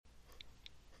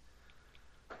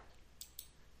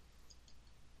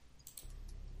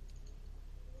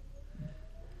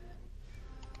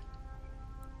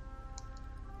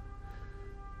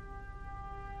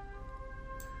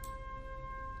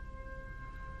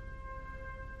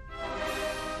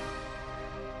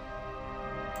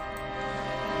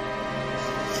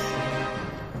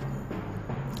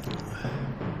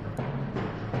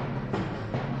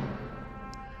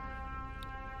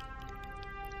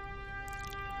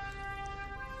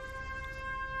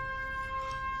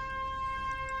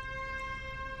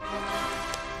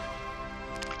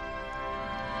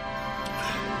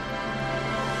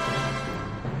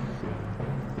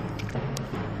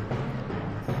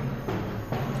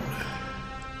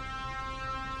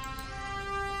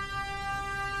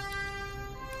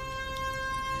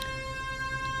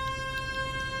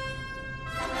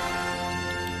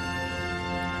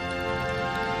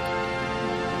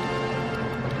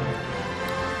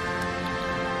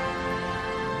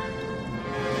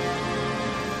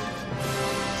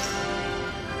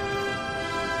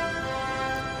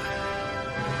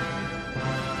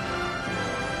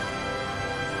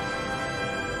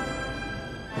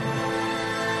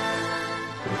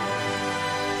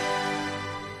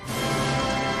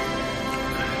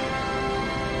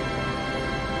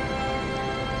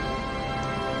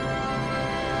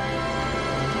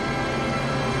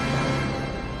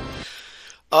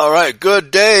right, good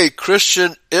day,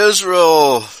 Christian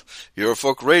Israel.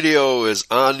 Eurofolk Radio is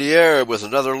on the air with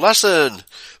another lesson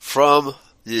from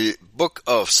the book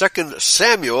of 2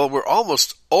 Samuel. We're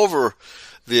almost over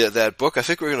that book. I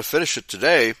think we're going to finish it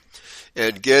today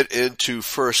and get into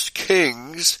 1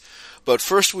 Kings. But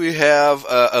first we have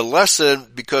a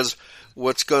lesson, because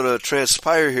what's going to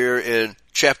transpire here in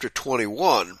chapter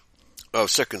 21 of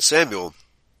 2 Samuel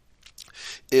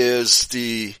is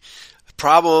the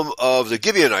problem of the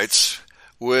Gibeonites,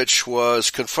 which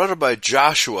was confronted by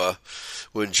Joshua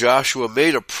when Joshua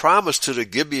made a promise to the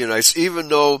Gibeonites, even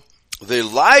though they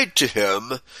lied to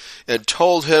him and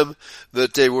told him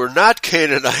that they were not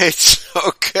Canaanites.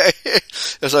 Okay,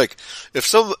 it's like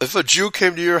if a Jew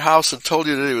came to your house and told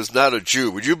you that he was not a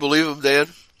Jew, would you believe him, Dan?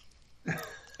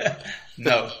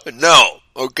 No. No.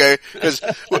 Okay, because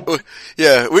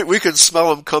we can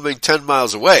smell them coming 10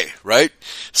 miles away, right?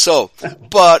 So,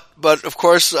 but of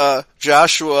course,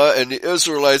 Joshua and the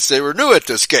Israelites, they were new at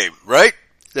this game, right?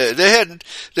 They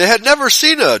had never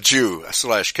seen a Jew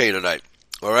 / Canaanite.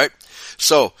 All right,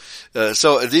 so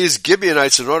these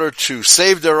Gibeonites, in order to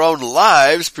save their own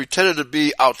lives, pretended to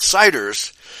be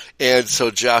outsiders. And so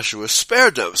Joshua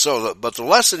spared them. But the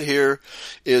lesson here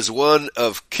is one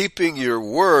of keeping your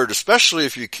word, especially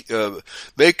if you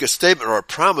make a statement or a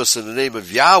promise in the name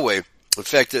of Yahweh. In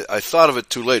fact, I thought of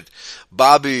it too late.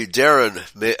 Bobby Darin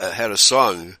had a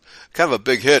song, kind of a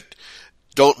big hit.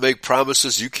 Don't make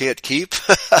promises you can't keep.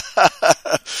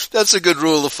 That's a good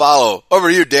rule to follow. Over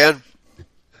to you, Dan.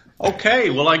 Okay,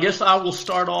 well, I guess I will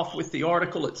start off with the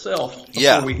article itself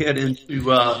before we head into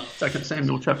 2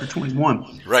 Samuel chapter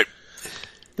 21. Right.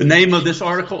 The name of this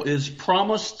article is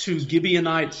Promise to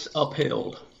Gibeonites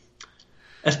Upheld.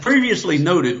 As previously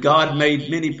noted, God made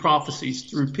many prophecies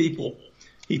through people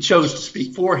he chose to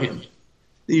speak for him.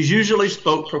 These usually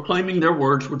spoke proclaiming their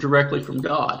words were directly from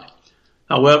God.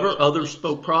 However, others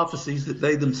spoke prophecies that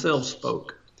they themselves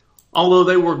spoke, although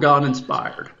they were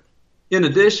God-inspired. In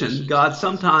addition, God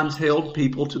sometimes held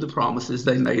people to the promises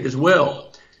they made as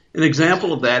well. An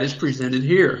example of that is presented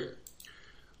here.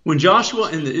 When Joshua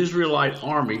and the Israelite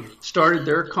army started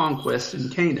their conquests in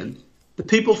Canaan, the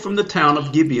people from the town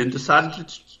of Gibeon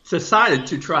decided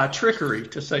to try trickery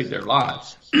to save their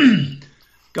lives.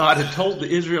 God had told the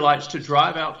Israelites to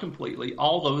drive out completely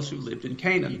all those who lived in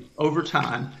Canaan over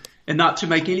time and not to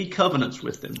make any covenants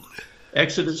with them.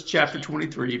 Exodus chapter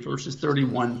 23, verses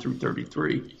 31 through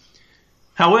 33.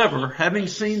 However, having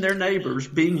seen their neighbors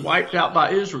being wiped out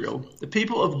by Israel, the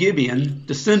people of Gibeon,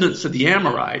 descendants of the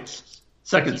Amorites,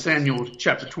 2 Samuel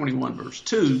chapter 21 verse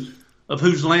 2, of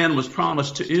whose land was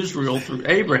promised to Israel through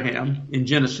Abraham in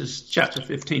Genesis chapter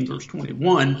 15 verse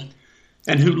 21,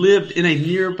 and who lived in a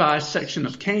nearby section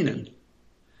of Canaan,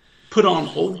 put on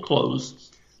old clothes,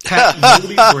 packed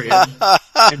moldy bread,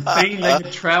 and feigned they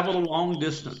had traveled a long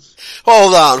distance.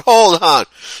 Hold on.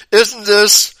 Isn't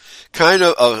this kind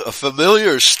of a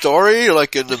familiar story,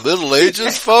 like in the Middle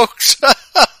Ages, folks?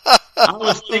 I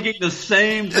was thinking the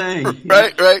same thing.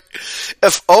 Right.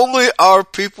 If only our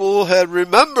people had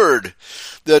remembered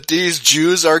that these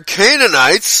Jews are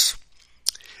Canaanites,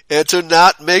 and to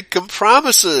not make them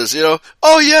promises,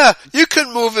 oh yeah, you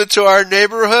can move into our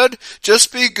neighborhood,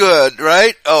 just be good,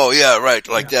 right? Oh yeah, right,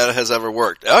 that has ever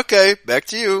worked. Okay, back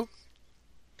to you.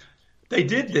 They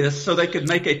did this so they could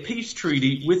make a peace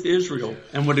treaty with Israel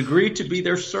and would agree to be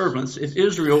their servants if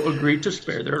Israel agreed to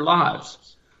spare their lives.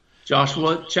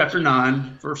 Joshua chapter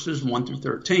 9, verses 1 through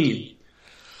 13.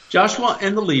 Joshua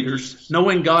and the leaders,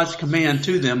 knowing God's command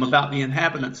to them about the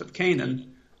inhabitants of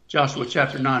Canaan, Joshua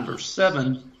chapter 9, verse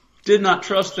 7, did not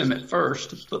trust them at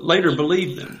first, but later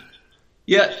believed them.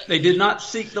 Yet they did not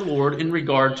seek the Lord in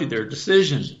regard to their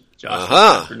decision.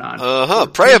 Joshua chapter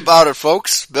 9. Pray about it,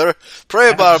 folks. Better pray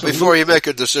about it before you make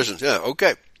a decision. Yeah,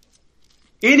 okay.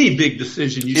 Any big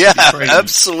decision you should be praying.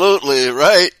 Absolutely,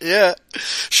 right. Yeah.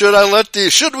 Should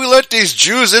we let these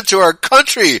Jews into our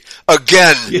country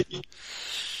again? Yeah.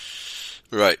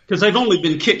 Right. Because they've only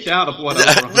been kicked out of what?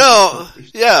 Over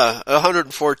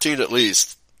 114 at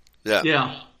least. Yeah.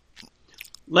 Yeah.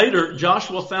 Later,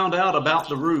 Joshua found out about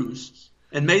the ruse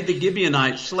and made the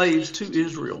Gibeonites slaves to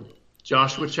Israel.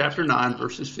 Joshua chapter 9,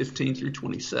 verses 15 through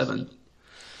 27.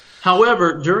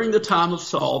 However, during the time of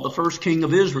Saul, the first king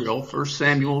of Israel, 1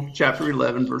 Samuel chapter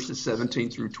 11, verses 17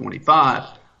 through 25,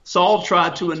 Saul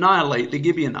tried to annihilate the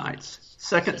Gibeonites.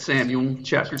 2 Samuel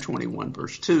chapter 21,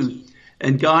 verse 2.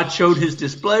 And God showed his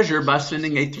displeasure by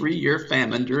sending a 3-year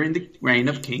famine during the reign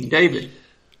of King David.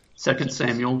 2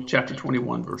 Samuel chapter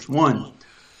 21, verse 1.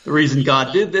 The reason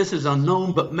God did this is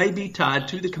unknown, but may be tied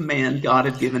to the command God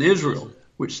had given Israel,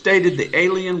 which stated the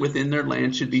alien within their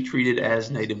land should be treated as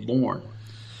native born.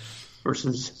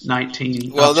 verses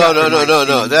 19. Well, chapter no.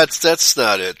 19. That's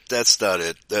not it. That's not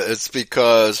it. It's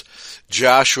because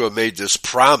Joshua made this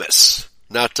promise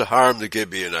not to harm the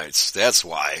Gibeonites. That's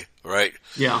why, right?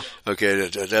 Yeah. Okay.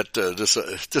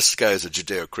 This guy is a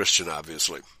Judeo-Christian,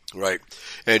 obviously, right?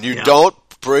 And you don't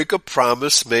break a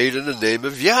promise made in the name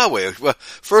of Yahweh. Well,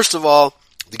 first of all,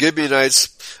 the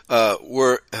Gibeonites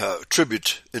were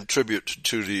in tribute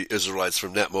to the Israelites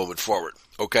from that moment forward.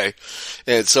 Okay,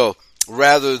 and so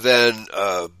rather than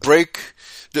break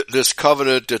this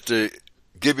covenant that the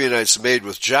Gibeonites made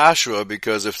with Joshua,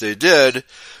 because if they did,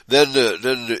 then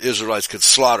the Israelites could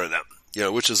slaughter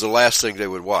them, which is the last thing they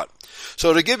would want.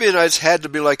 So the Gibeonites had to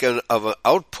be like an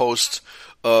outpost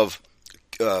of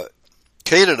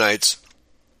Canaanites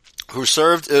who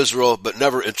served Israel but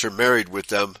never intermarried with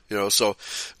them, so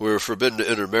we were forbidden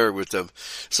to intermarry with them.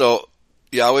 So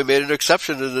Yahweh made an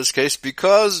exception in this case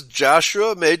because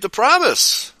Joshua made the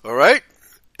promise, all right,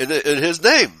 in his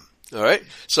name, all right?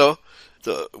 So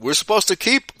we're supposed to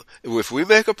keep, if we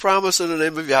make a promise in the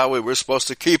name of Yahweh, we're supposed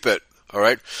to keep it, all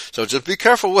right? So just be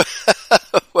careful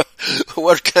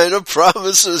what kind of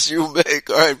promises you make.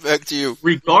 All right, back to you.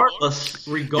 Regardless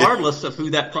of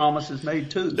who that promise is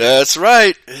made to. That's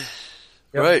right.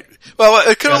 Yep. Right. Well,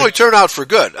 it can only turn out for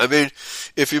good. I mean,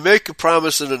 if you make a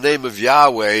promise in the name of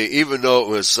Yahweh, even though it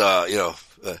was,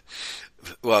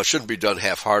 it shouldn't be done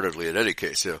half-heartedly in any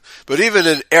case, but even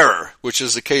in error, which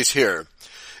is the case here,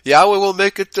 Yahweh will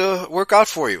make it work out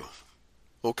for you.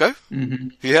 Okay? Mm-hmm.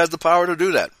 He has the power to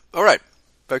do that. All right.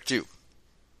 Back to you.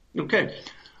 Okay.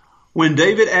 When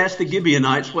David asked the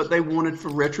Gibeonites what they wanted for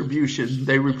retribution,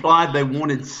 they replied they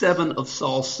wanted 7 of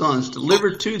Saul's sons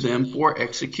delivered to them for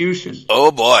execution.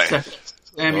 Oh boy. 2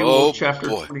 Samuel chapter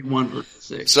 21 verse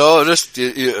 6. So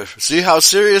you see how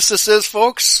serious this is,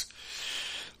 folks?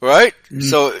 Right?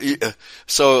 Mm-hmm.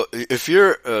 So if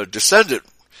your descendant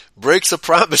breaks a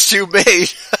promise you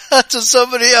made to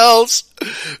somebody else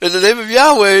in the name of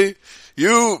Yahweh,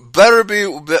 you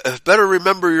better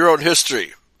remember your own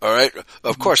history. All right.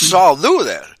 Of course, Saul knew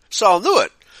that. Saul knew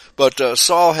it, but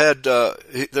Saul had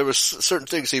there were certain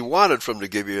things he wanted from the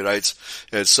Gibeonites,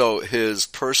 and so his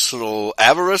personal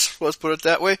avarice, let's put it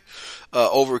that way,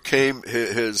 overcame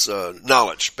his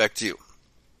knowledge. Back to you.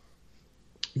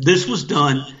 This was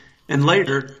done, and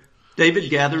later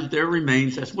David gathered their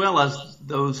remains as well as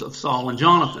those of Saul and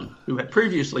Jonathan, who had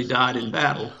previously died in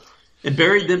battle, and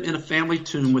buried them in a family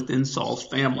tomb within Saul's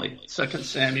family. 2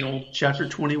 Samuel chapter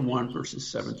 21 verses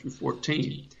 7 through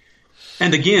 14.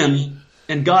 And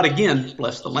God again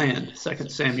blessed the land. 2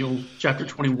 Samuel chapter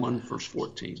 21 verse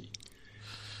 14.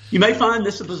 You may find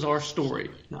this a bizarre story.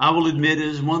 I will admit it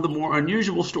is one of the more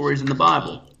unusual stories in the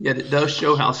Bible, yet it does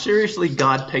show how seriously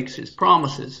God takes his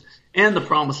promises and the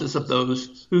promises of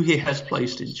those who he has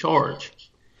placed in charge.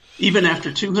 Even after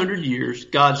 200 years,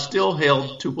 God still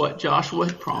held to what Joshua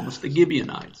had promised the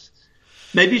Gibeonites.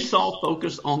 Maybe Saul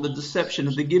focused on the deception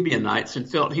of the Gibeonites and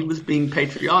felt he was being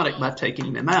patriotic by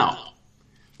taking them out.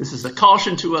 This is a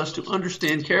caution to us to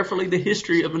understand carefully the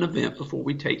history of an event before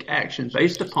we take action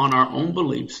based upon our own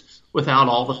beliefs without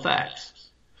all the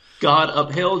facts. God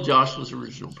upheld Joshua's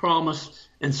original promise,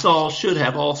 and Saul should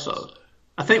have also.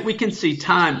 I think we can see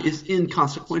time is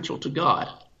inconsequential to God.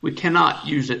 We cannot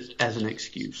use it as an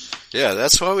excuse. Yeah,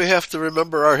 that's why we have to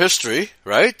remember our history,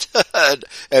 right?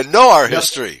 and know our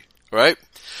history, right?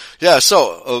 Yeah,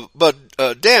 so, but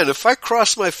Dan, if I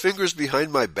cross my fingers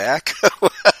behind my back,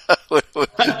 would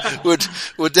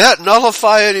that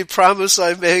nullify any promise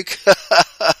I make?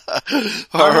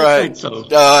 All right. I don't think so.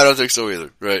 No, I don't think so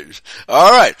either. Right.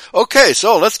 All right. Okay,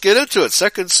 so let's get into it.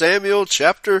 2 Samuel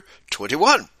chapter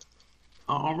 21.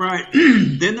 All right.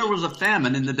 Then there was a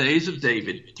famine in the days of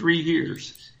David, 3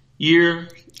 years, year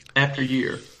after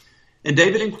year. And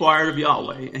David inquired of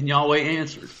Yahweh, and Yahweh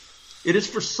answered, "It is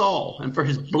for Saul and for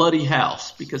his bloody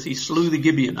house, because he slew the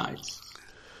Gibeonites."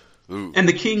 Ooh. And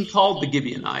the king called the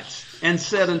Gibeonites and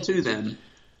said unto them,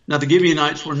 now the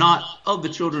Gibeonites were not of the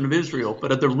children of Israel,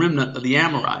 but of the remnant of the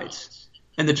Amorites.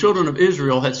 And the children of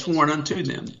Israel had sworn unto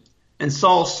them. And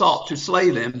Saul sought to slay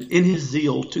them in his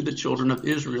zeal to the children of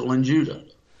Israel and Judah.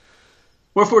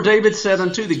 Wherefore David said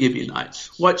unto the Gibeonites,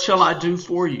 "What shall I do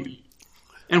for you?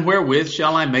 And wherewith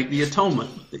shall I make the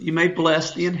atonement, that you may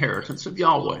bless the inheritance of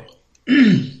Yahweh?"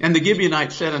 And the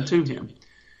Gibeonites said unto him,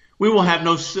 "We will have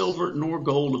no silver nor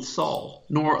gold of Saul,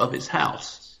 nor of his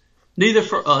house. Neither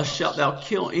for us shalt thou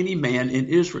kill any man in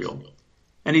Israel."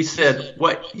 And he said,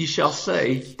 "What ye shall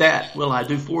say, that will I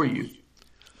do for you."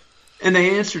 And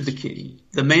they answered the king,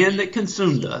 "The man that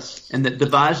consumed us, and that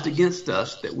devised against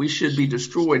us, that we should be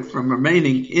destroyed from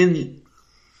remaining in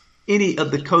any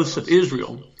of the coasts of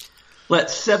Israel, let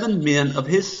 7 men of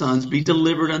his sons be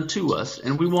delivered unto us,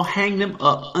 and we will hang them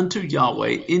up unto Yahweh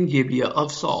in Gibeah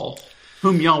of Saul,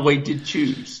 whom Yahweh did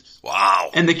choose.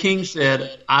 Wow. And the king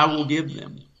said, I will give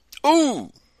them. Ooh.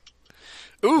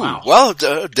 Wow. Well,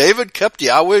 David kept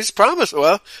Yahweh's promise.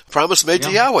 Well, promise made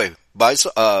to Yahweh by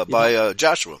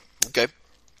Joshua. Okay.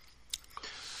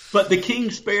 But the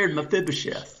king spared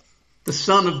Mephibosheth, the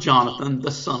son of Jonathan,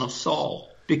 the son of Saul,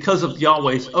 because of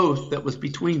Yahweh's oath that was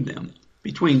between them,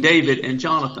 between David and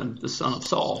Jonathan, the son of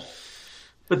Saul.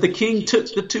 But the king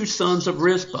took the 2 sons of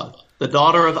Rizpah, the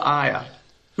daughter of Aiah,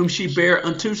 whom she bare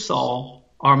unto Saul,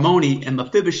 Armoni and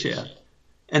Mephibosheth,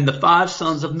 and the 5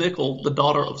 sons of Michal, the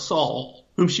daughter of Saul,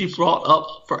 whom she brought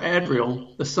up for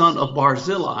Adriel, the son of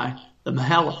Barzillai, the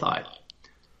Mahalathite.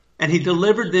 And he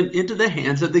delivered them into the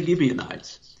hands of the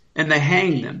Gibeonites, and they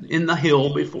hanged them in the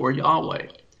hill before Yahweh.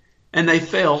 And they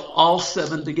fell all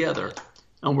 7 together,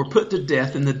 and were put to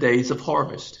death in the days of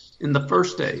harvest, in the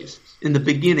first days, in the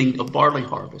beginning of barley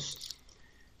harvest.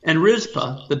 And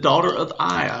Rizpah, the daughter of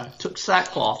Aiah, took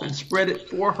sackcloth and spread it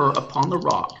for her upon the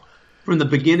rock, from the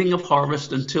beginning of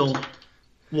harvest until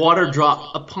water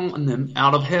dropped upon them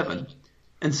out of heaven,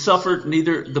 and suffered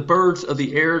neither the birds of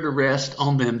the air to rest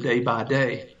on them by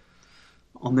day,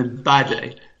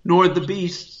 nor the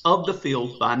beasts of the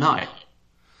field by night.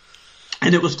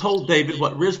 And it was told David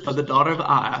what Rizpah, the daughter of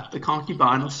Aiah, the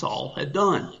concubine of Saul, had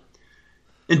done.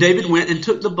 And David went and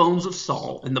took the bones of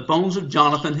Saul and the bones of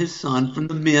Jonathan his son from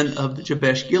the men of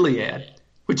Jabesh Gilead,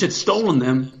 which had stolen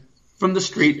them from the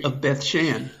street of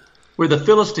Bethshan, where the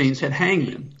Philistines had hanged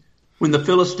them, when the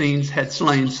Philistines had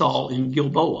slain Saul in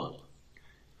Gilboa.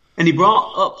 And he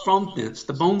brought up from thence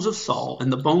the bones of Saul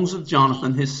and the bones of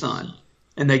Jonathan his son,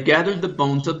 and they gathered the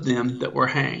bones of them that were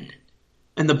hanged.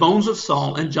 And the bones of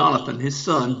Saul and Jonathan his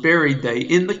son buried they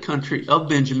in the country of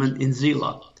Benjamin in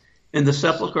Zelah, in the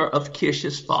sepulchre of Kish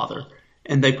his father,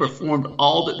 and they performed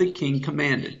all that the king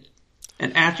commanded.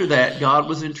 And after that God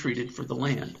was entreated for the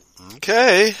land.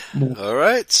 Okay. All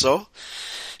right. So,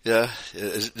 yeah,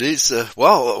 these,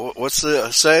 what's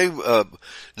the saying?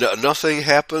 Nothing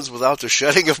happens without the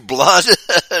shedding of blood.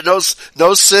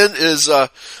 No sin is,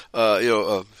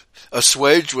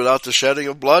 assuaged without the shedding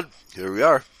of blood. Here we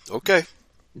are. Okay.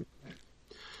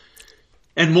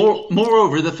 And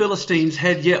moreover, the Philistines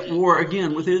had yet war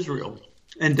again with Israel.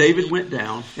 And David went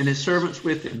down, and his servants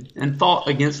with him, and fought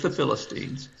against the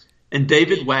Philistines. And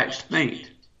David waxed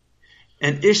faint.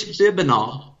 And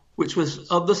Ishbi-benob, which was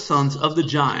of the sons of the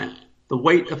giant, the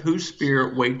weight of whose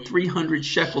spear weighed 300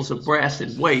 shekels of brass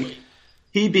in weight,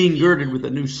 he being girded with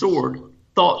a new sword,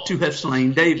 thought to have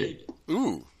slain David.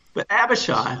 Ooh. But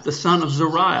Abishai, the son of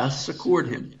Zeruiah, succored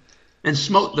him, and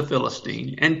smote the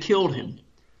Philistine, and killed him.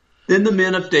 Then the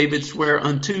men of David sware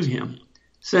unto him,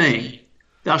 saying,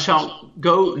 Thou shalt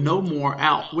go no more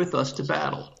out with us to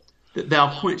battle, that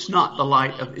thou quench not the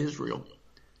light of Israel.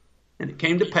 And it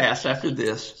came to pass after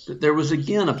this, that there was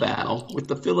again a battle with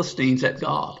the Philistines at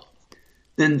Gob.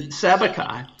 Then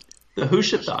Sabbakai, the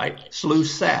Hushathite, slew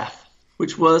Saph,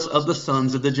 which was of the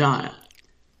sons of the giant.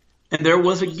 And there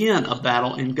was again a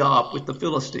battle in Gob with the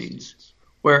Philistines,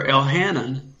 where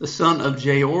Elhanan, the son of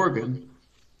Jeorgam,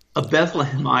 a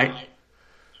Bethlehemite,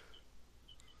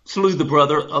 slew the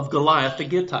brother of Goliath the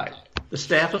Gittite, the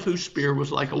staff of whose spear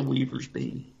was like a weaver's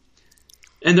beam.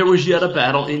 And there was yet a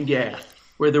battle in Gath,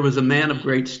 where there was a man of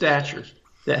great stature,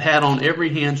 that had on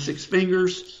every hand 6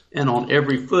 fingers, and on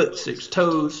every foot 6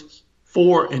 toes,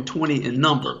 24 in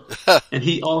number. And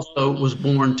he also was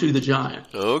born to the giant.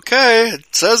 Okay,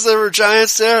 it says there were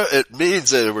giants there. It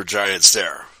means that there were giants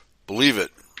there. Believe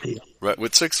it. Yeah. Right,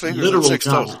 with 6 fingers Literal and 6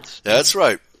 toes. giants. That's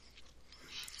right.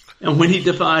 And when he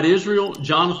defied Israel,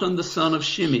 Jonathan the son of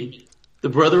Shimei, the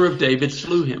brother of David,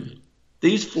 slew him.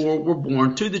 These 4 were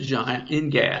born to the giant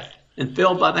in Gath, and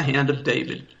fell by the hand of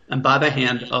David, and by the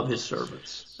hand of his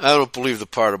servants. I don't believe the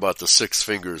part about the 6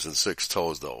 fingers and 6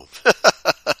 toes, though.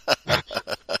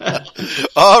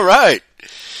 All right.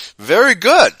 Very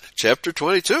good. Chapter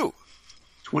 22.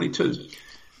 22.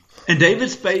 And David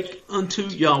spake unto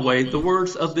Yahweh the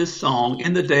words of this song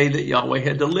in the day that Yahweh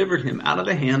had delivered him out of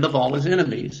the hand of all his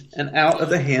enemies, and out of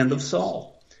the hand of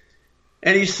Saul.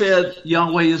 And he said,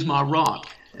 Yahweh is my rock,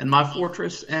 and my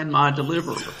fortress, and my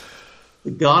deliverer.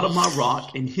 The God of my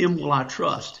rock, in him will I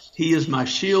trust. He is my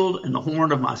shield and the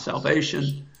horn of my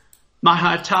salvation, my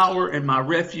high tower and my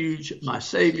refuge, my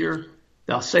Savior.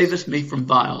 Thou savest me from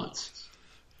violence.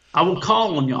 I will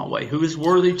call on Yahweh, who is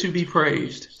worthy to be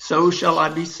praised. So shall I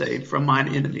be saved from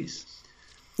mine enemies.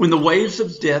 When the waves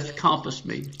of death compassed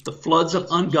me, the floods of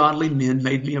ungodly men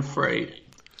made me afraid.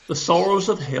 The sorrows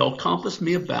of hell compassed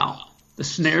me about. The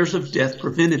snares of death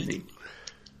prevented me.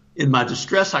 In my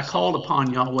distress I called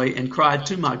upon Yahweh and cried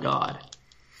to my God.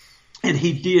 And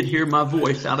he did hear my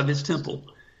voice out of his temple,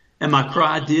 and my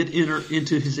cry did enter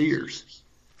into his ears.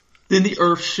 Then the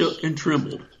earth shook and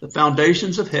trembled. The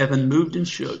foundations of heaven moved and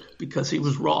shook, because he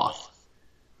was wroth.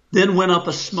 Then went up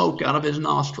a smoke out of his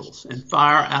nostrils, and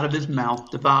fire out of his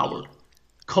mouth devoured.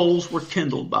 Coals were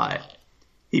kindled by it.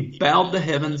 He bowed the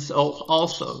heavens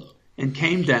also, and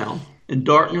came down, and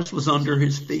darkness was under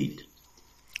his feet.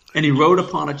 And he rode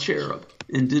upon a cherub,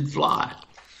 and did fly,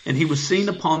 and he was seen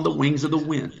upon the wings of the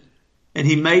wind. And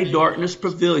he made darkness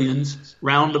pavilions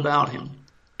round about him,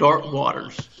 dark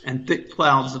waters, and thick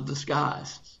clouds of the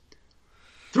skies.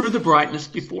 Through the brightness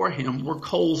before him were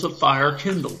coals of fire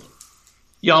kindled.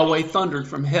 Yahweh thundered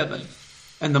from heaven,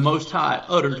 and the Most High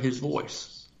uttered his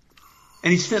voice.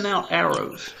 And he sent out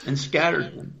arrows, and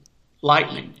scattered them,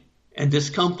 lightning, and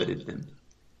discomfited them.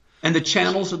 And the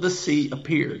channels of the sea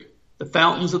appeared. The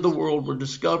fountains of the world were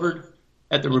discovered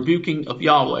at the rebuking of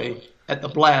Yahweh, at the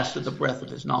blast of the breath of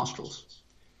his nostrils.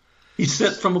 He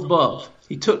sent from above.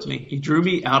 He took me. He drew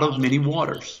me out of many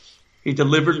waters. He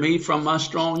delivered me from my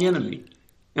strong enemy,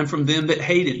 and from them that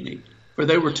hated me, for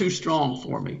they were too strong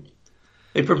for me.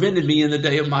 They prevented me in the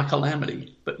day of my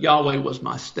calamity, but Yahweh was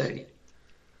my stay.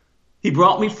 He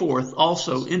brought me forth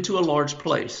also into a large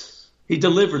place. He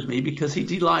delivered me because he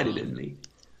delighted in me.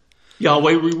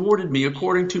 Yahweh rewarded me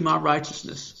according to my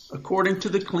righteousness. According to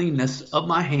the cleanness of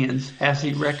my hands has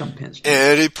he recompensed me.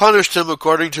 And he punished him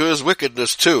according to his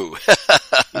wickedness too.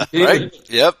 Right?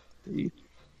 Yep.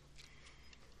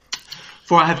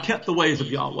 For I have kept the ways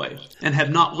of Yahweh, and have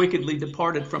not wickedly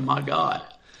departed from my God.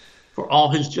 For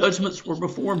all his judgments were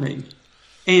before me,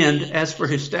 and as for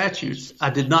his statutes,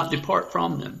 I did not depart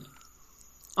from them.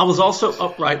 I was also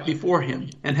upright before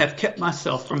him, and have kept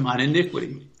myself from mine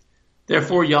iniquity.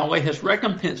 Therefore Yahweh has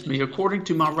recompensed me according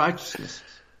to my righteousness,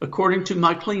 according to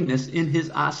my cleanness in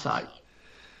his eyesight.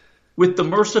 With the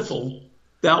merciful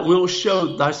thou wilt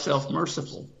show thyself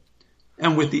merciful,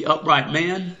 and with the upright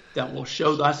man thou wilt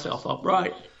show thyself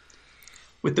upright.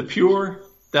 With the pure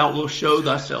thou wilt show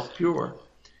thyself pure,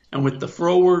 and with the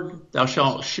froward thou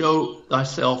shalt show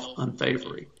thyself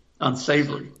unsavory.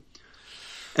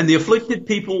 And the afflicted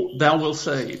people thou wilt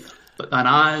save, but thine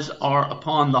eyes are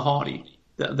upon the haughty,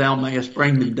 that thou mayest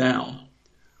bring them down.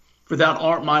 For thou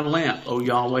art my lamp, O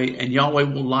Yahweh, and Yahweh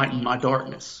will lighten my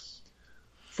darkness.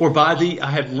 For by thee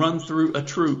I have run through a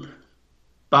troop.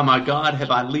 By my God have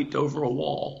I leaped over a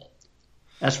wall.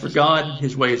 As for God,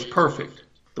 his way is perfect.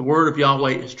 The word of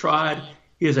Yahweh is tried.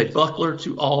 He is a buckler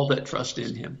to all that trust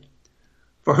in him.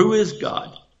 For who is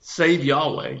God, save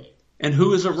Yahweh? And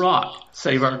who is a rock,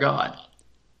 save our God?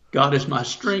 God is my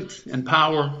strength and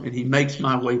power, and he makes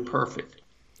my way perfect.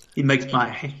 He makes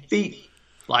my feet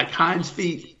like hinds'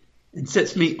 feet, and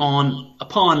sets me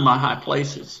upon my high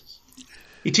places.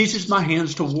 He teaches my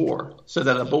hands to war, so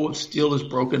that a bow of steel is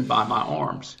broken by my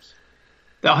arms.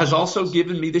 Thou hast also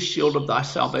given me the shield of thy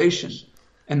salvation,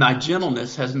 and thy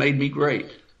gentleness has made me great.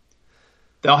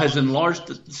 Thou hast enlarged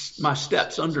my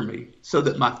steps under me, so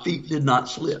that my feet did not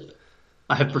slip.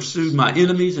 I have pursued my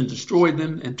enemies and destroyed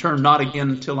them, and turned not again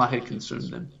until I had consumed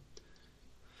them.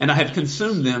 And I have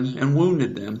consumed them and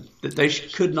wounded them, that they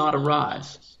could not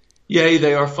arise. Yea,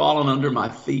 they are fallen under my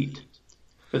feet.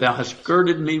 For thou hast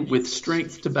girded me with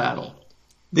strength to battle.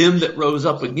 Them that rose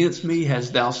up against me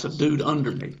hast thou subdued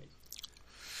under me.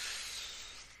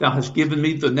 Thou hast given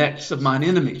me the necks of mine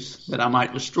enemies, that I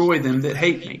might destroy them that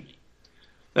hate me.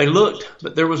 They looked,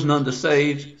 but there was none to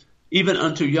save, even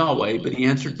unto Yahweh, but he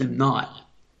answered them not.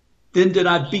 Then did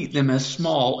I beat them as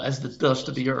small as the dust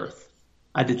of the earth.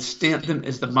 I did stamp them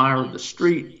as the mire of the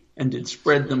street, and did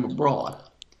spread them abroad.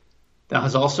 Thou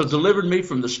hast also delivered me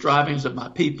from the strivings of my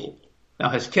people. Thou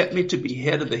hast kept me to be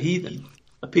head of the heathen.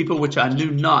 A people which I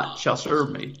knew not shall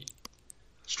serve me.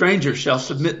 Strangers shall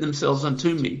submit themselves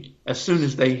unto me. As soon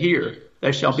as they hear,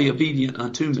 they shall be obedient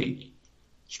unto me.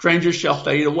 Strangers shall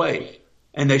fade away,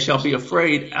 and they shall be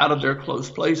afraid out of their close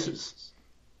places.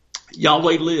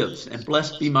 Yahweh lives, and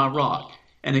blessed be my rock,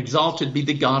 and exalted be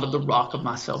the God of the rock of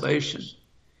my salvation.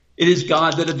 It is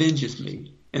God that avenges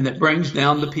me, and that brings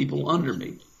down the people under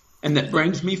me, and that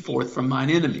brings me forth from mine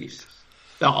enemies.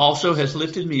 Thou also hast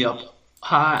lifted me up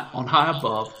high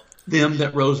above them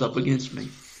that rose up against me.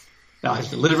 Thou hast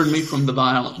delivered me from the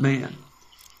violent man.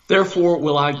 Therefore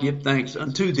will I give thanks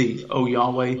unto thee, O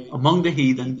Yahweh, among the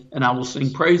heathen, and I will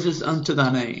sing praises unto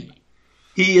thy name.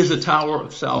 He is a tower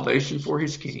of salvation for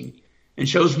his king, and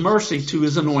shows mercy to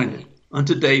his anointed,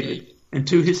 unto David, and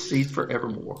to his seed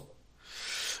forevermore.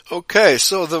 Okay,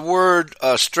 so the word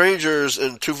strangers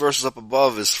in 2 verses up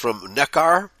above is from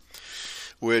nekar,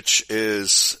 which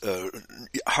is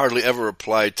hardly ever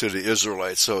applied to the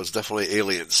Israelites. So it's definitely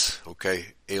aliens, okay?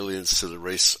 Aliens to the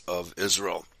race of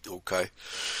Israel, okay?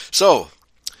 So,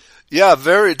 yeah,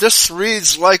 this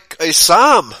reads like a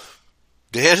psalm,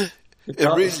 Dan.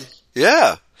 It reads,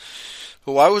 yeah.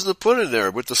 Well, why wasn't it put in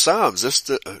there with the psalms?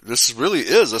 This really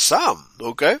is a psalm,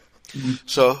 okay? Mm-hmm.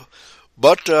 So,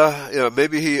 but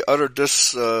maybe he uttered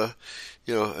this, in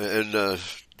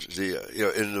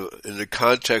the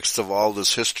context of all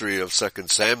this history of 2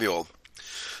 Samuel.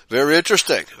 Very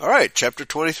interesting. All right, chapter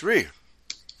 23.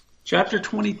 Chapter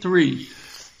 23.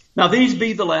 Now these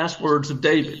be the last words of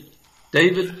David.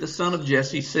 David, the son of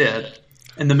Jesse, said,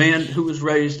 and the man who was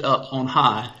raised up on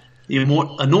high, the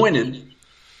anointed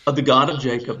of the God of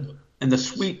Jacob, and the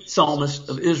sweet psalmist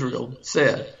of Israel,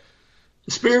 said,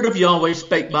 the Spirit of Yahweh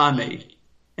spake by me,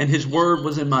 and his word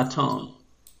was in my tongue.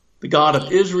 The God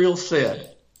of Israel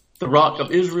said, the rock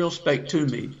of Israel spake to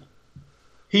me.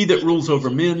 He that rules over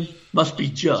men must be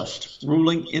just,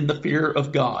 ruling in the fear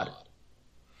of God.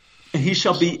 And he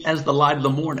shall be as the light of the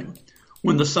morning,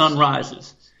 when the sun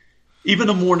rises, even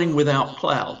a morning without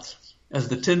clouds, as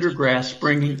the tender grass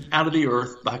springing out of the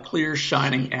earth by clear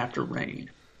shining after rain.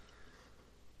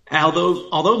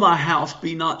 Although my house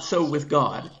be not so with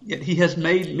God, yet he has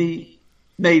made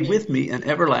with me an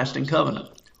everlasting covenant,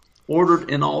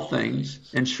 ordered in all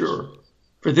things and sure.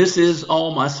 For this is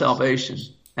all my salvation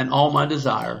and all my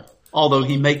desire, although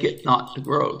he make it not to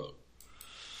grow.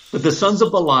 But the sons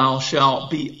of Belial shall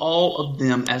be all of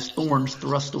them as thorns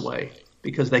thrust away,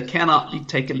 because they cannot be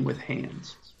taken with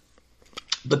hands.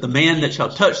 But the man that shall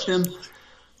touch them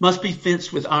must be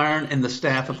fenced with iron and the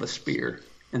staff of a spear,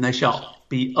 and they shall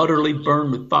be utterly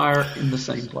burned with fire in the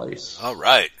same place. All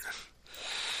right.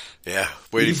 Yeah,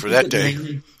 waiting for that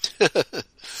day.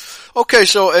 Okay,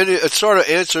 so it sort of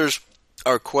answers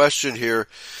our question here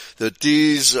that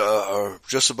these are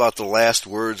just about the last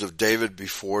words of David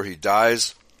before he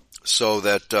dies, so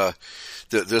that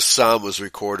this psalm was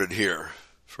recorded here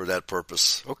for that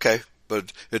purpose. Okay,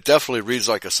 but it definitely reads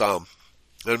like a psalm.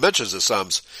 And it mentions the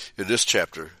psalms in this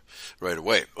chapter right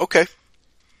away. Okay.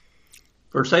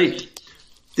 Verse 8.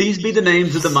 These be the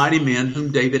names of the mighty men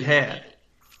whom David had.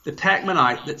 The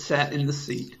Tachmonite that sat in the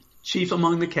seat, chief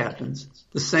among the captains,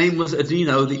 the same was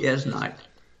Adino the Eznite.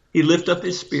 He lifted up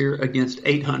his spear against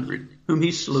 800, whom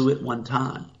he slew at one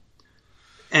time.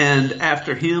 And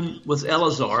after him was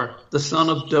Eleazar, the son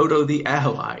of Dodo the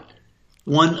Ahohite,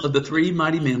 one of the three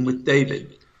mighty men with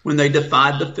David, when they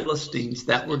defied the Philistines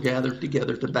that were gathered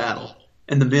together to battle,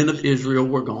 and the men of Israel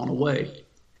were gone away.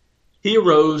 He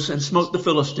arose and smote the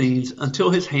Philistines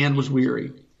until his hand was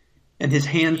weary, and his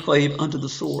hand clave unto the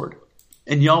sword.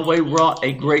 And Yahweh wrought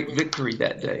a great victory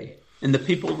that day, and the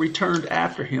people returned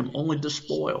after him only to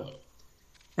spoil.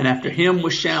 And after him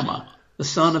was Shammah, the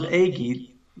son of Agee,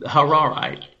 the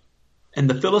Hararite, and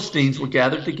the Philistines were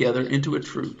gathered together into a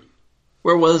troop,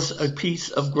 where was a piece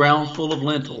of ground full of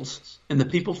lentils, and the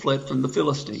people fled from the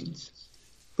Philistines.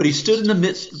 But he stood in the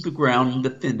midst of the ground and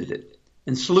defended it,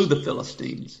 and slew the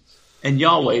Philistines, and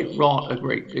Yahweh wrought a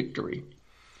great victory.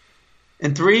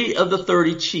 And 3 of the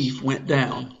 30 chief went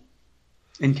down,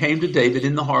 and came to David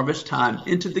in the harvest time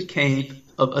into the cave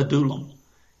of Adullam.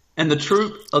 And the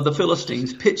troop of the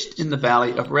Philistines pitched in the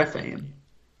valley of Rephaim.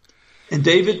 And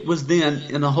David was then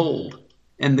in a hold,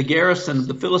 and the garrison of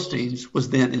the Philistines was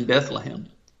then in Bethlehem.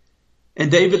 And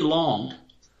David longed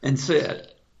and said,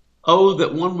 Oh,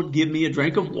 that one would give me a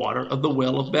drink of water of the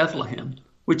well of Bethlehem,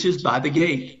 which is by the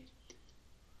gate.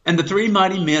 And the 3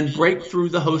 mighty men brake through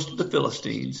the host of the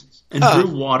Philistines, and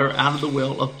drew water out of the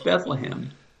well of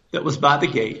Bethlehem that was by the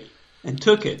gate, and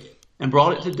took it, and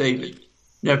brought it to David.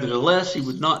 Nevertheless, he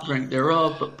would not drink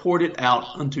thereof, but poured it out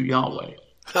unto Yahweh.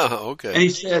 Okay. And he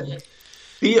said,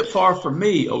 Be it far from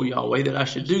me, O Yahweh, that I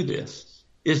should do this.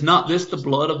 Is not this the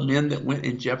blood of men that went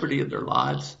in jeopardy of their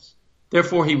lives?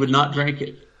 Therefore he would not drink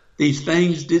it. These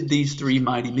things did these 3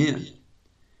 mighty men.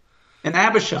 And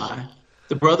Abishai,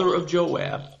 the brother of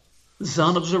Joab, the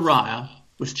son of Zeruiah,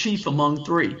 was chief among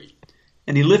 3.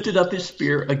 And he lifted up his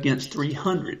spear against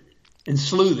 300, and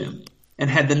slew them, and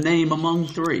had the name among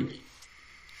 3.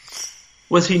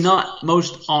 Was he not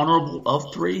most honorable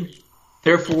of 3?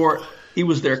 Therefore he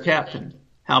was their captain.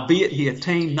 Howbeit he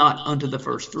attained not unto the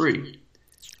first 3.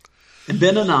 And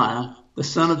Benaniah, the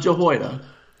son of Jehoiada,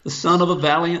 the son of a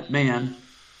valiant man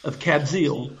of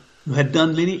Kabzeel, who had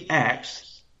done many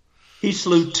acts, he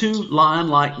slew 2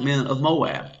 lion-like men of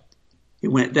Moab. He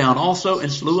went down also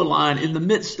and slew a lion in the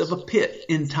midst of a pit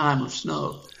in time of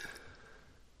snow.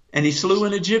 And he slew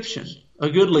an Egyptian, a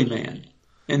goodly man,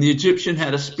 and the Egyptian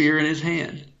had a spear in his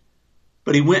hand.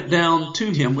 But he went down to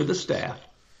him with a staff,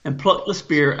 and plucked the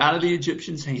spear out of the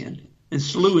Egyptian's hand, and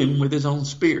slew him with his own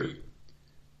spear.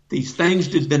 These things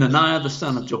did Benaiah the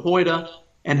son of Jehoiada,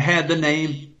 and had the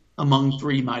name among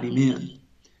 3 mighty men.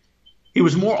 He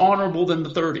was more honorable than the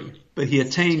 30, but he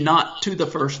attained not to the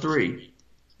first 3.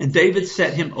 And David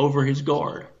set him over his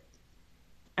guard.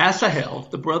 Asahel,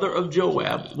 the brother of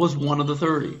Joab, was one of the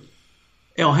 30.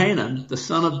 Elhanan, the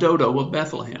son of Dodo of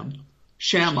Bethlehem,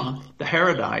 Shammah the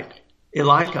Haradite,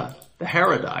 Elika the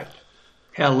Haradite,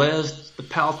 Helez the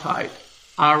Paltite,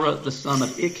 Ira the son of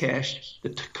Ikash the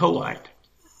Tekoite,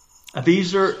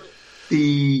 Abiezer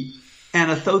the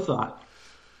Anathothite,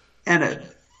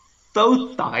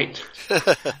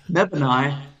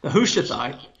 Mebani the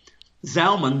Hushathite,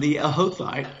 Zalman the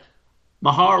Ahothite,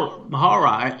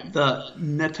 Maharai the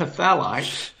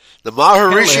Netophalite, the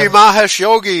Maharishi Mahesh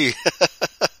Yogi.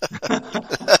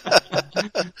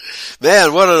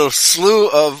 Man, what a slew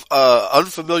of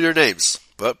unfamiliar names.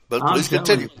 But please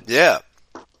continue. Yeah.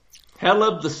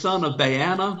 Heleb the son of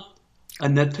Baana, a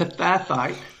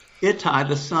Netophathite, Ittai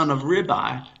the son of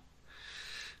Ribai,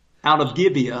 out of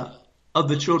Gibeah of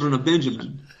the children of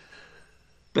Benjamin,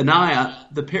 Benaiah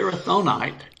the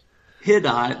Pirathonite,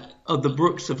 Hiddite of the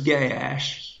brooks of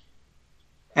Gaash,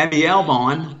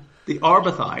 Abialbon the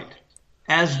Arbathite,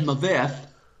 Asmaveth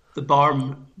the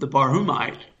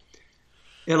Barhumite,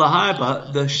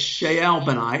 Elihiba the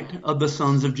Shaalbanite of the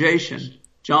sons of Jashan,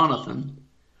 Jonathan,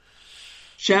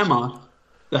 Shammah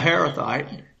the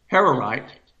Hararite,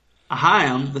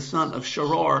 Ahiam the son of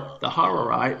Sharar the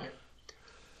Hararite,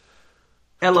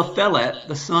 Eliphelet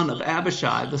the son of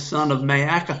Abishai the son of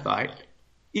Maacathite,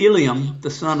 Eliam the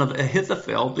son of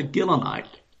Ahithophel the Gilonite,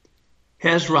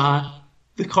 Hezrai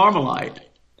the Carmelite,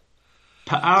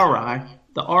 Paarai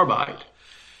the Arbite,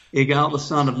 Igal the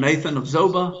son of Nathan of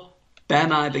Zobah,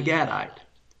 Bani the Gadite,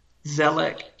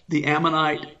 Zelek the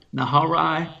Ammonite,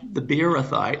 Naharai the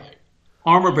Beerothite,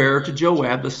 armor-bearer to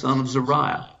Joab the son of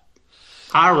Zeruiah,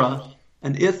 Ira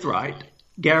an Ithrite,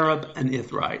 Gareb an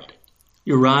Ithrite,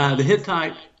 Uriah the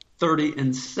Hittite,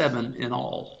 37 in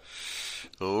all.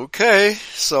 Okay,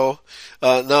 so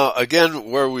now again,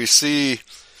 where we see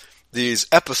these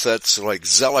epithets like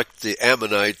Zelek the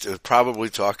Ammonite, probably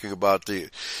talking about the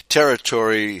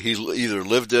territory he either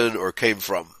lived in or came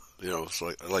from. You know,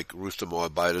 so like Ruth the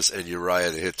Moabitess and Uriah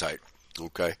the Hittite.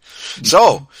 Okay,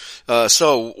 so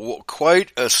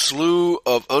quite a slew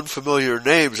of unfamiliar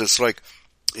names. It's like,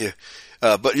 yeah.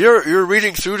 But you're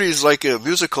reading through these like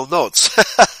musical notes.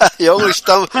 you only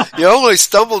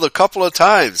stumbled a couple of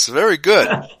times. Very good.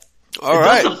 All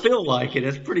right. It doesn't feel like it.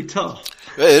 It's pretty tough.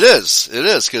 It is,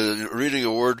 because reading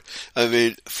a word, I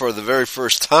mean, for the very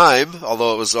first time,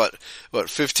 although it was,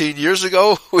 15 years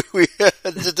ago we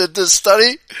did this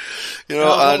study? You know,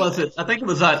 what was it? I think it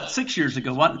was 6 years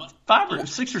ago,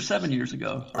 6 or 7 years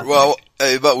ago.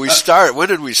 But we started, when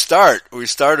did we start? We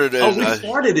started in... we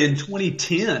started in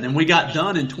 2010, and we got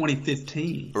done in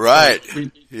 2015. Right.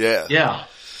 So yeah. Yeah.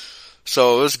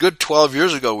 So it was a good 12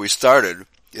 years ago we started,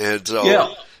 and so...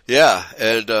 Yeah. Yeah,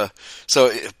 and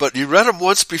but you read them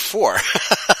once before,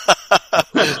 all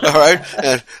right?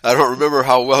 And I don't remember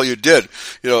how well you did,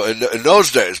 you know, in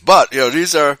those days. But you know,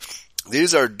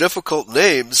 these are difficult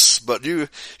names. But the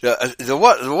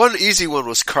one easy one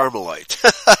was Carmelite,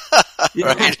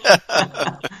 right?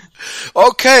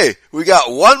 Okay, we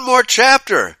got one more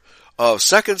chapter of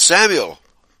 2 Samuel.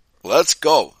 Let's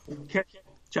go. Okay,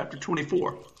 chapter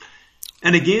 24.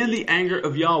 And again, the anger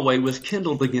of Yahweh was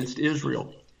kindled against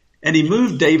Israel. And he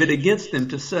moved David against them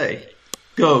to say,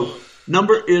 Go,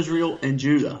 number Israel and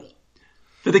Judah.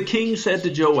 For the king said to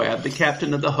Joab, the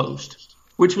captain of the host,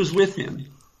 which was with him,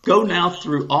 Go now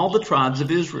through all the tribes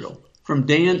of Israel, from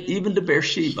Dan even to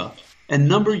Beersheba, and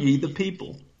number ye the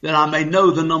people, that I may know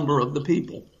the number of the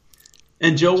people.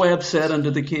 And Joab said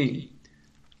unto the king,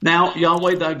 Now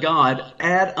Yahweh thy God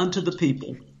add unto the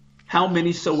people, how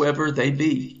many soever they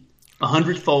be,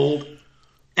 100-fold,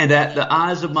 and at the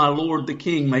eyes of my lord the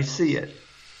king may see it.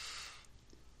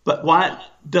 But why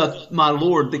doth my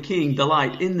lord the king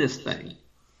delight in this thing?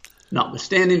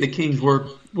 Notwithstanding, the king's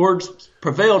words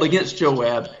prevailed against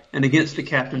Joab and against the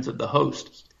captains of the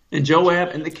host. And Joab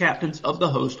and the captains of the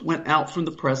host went out from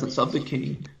the presence of the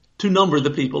king to number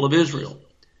the people of Israel.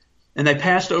 And they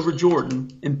passed over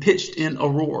Jordan and pitched in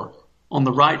Aroer on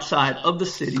the right side of the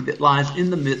city that lies in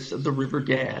the midst of the river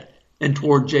Gad and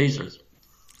toward Jazer.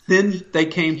 Then they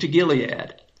came to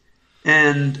Gilead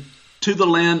and to the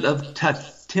land of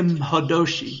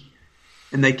Timhodoshi,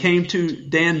 and they came to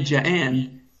Dan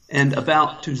Jaan and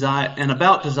about to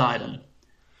Zidon,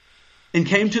 and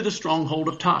came to the stronghold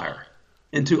of Tyre,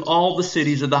 and to all the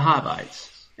cities of the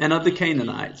Hivites and of the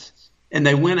Canaanites, and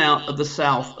they went out of the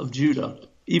south of Judah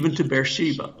even to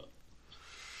Beersheba.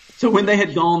 So when they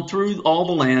had gone through all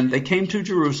the land, they came to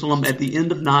Jerusalem at the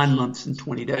end of 9 months and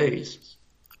 20 days.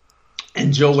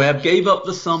 And Joab gave up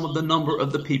the sum of the number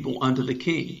of the people unto the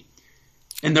king.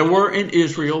 And there were in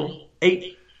Israel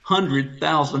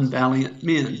 800,000 valiant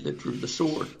men that drew the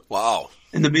sword. Wow.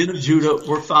 And the men of Judah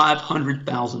were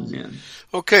 500,000 men.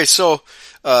 Okay, so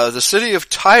the city of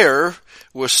Tyre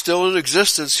was still in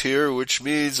existence here, which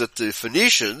means that the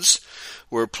Phoenicians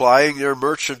were plying their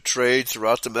merchant trade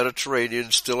throughout the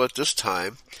Mediterranean still at this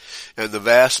time, and the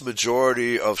vast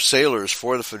majority of sailors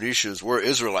for the Phoenicians were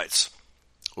Israelites.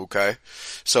 Okay?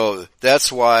 So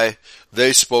that's why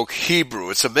they spoke Hebrew.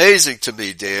 It's amazing to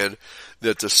me, Dan,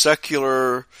 that the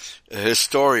secular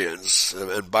historians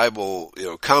and Bible,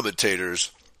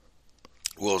 commentators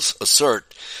will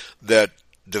assert that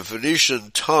the Phoenician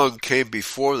tongue came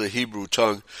before the Hebrew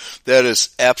tongue. That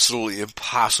is absolutely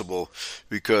impossible,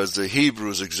 because the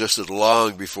Hebrews existed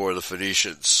long before the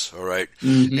Phoenicians, all right?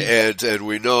 Mm-hmm. And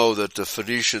we know that the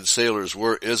Phoenician sailors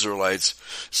were Israelites,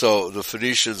 so the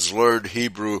Phoenicians learned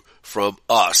Hebrew from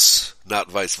us, not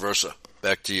vice versa.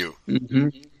 Back to you. Mm-hmm.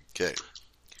 Okay.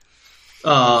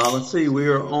 Let's see, we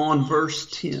are on verse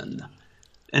 10.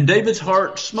 And David's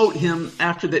heart smote him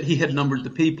after that he had numbered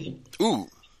the people. Ooh.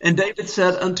 And David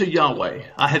said unto Yahweh,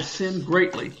 I have sinned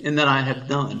greatly in that I have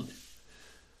done.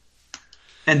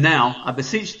 And now I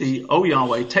beseech thee, O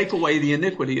Yahweh, take away the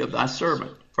iniquity of thy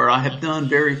servant, for I have done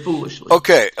very foolishly.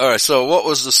 Okay, all right, so what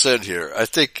was the sin here? I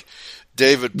think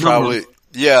David probably,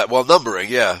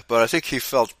 numbering, but I think he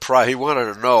felt pride. He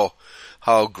wanted to know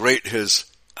how great his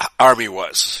army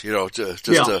was,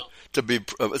 to be,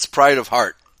 it's pride of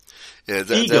heart.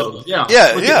 Ego, Look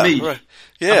at me. Right.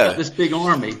 Yeah. I've got this big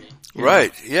army.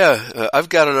 Right, I've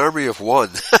got an army of one.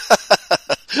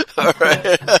 All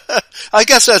right. I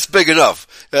guess that's big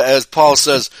enough. As Paul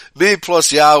says, me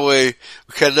plus Yahweh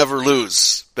can never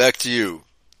lose. Back to you.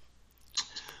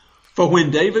 For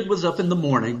when David was up in the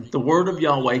morning, the word of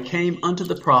Yahweh came unto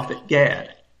the prophet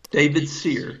Gad, David's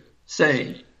seer,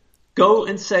 saying, Go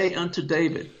and say unto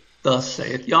David, Thus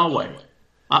saith Yahweh,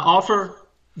 I offer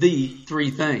thee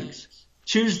 3 things.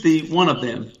 Choose thee one of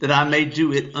them, that I may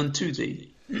do it unto thee.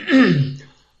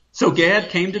 So Gad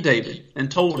came to David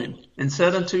and told him and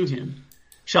said unto him,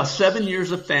 Shall 7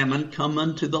 years of famine come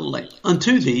unto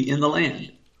thee in the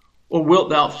land? Or wilt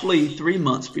thou flee 3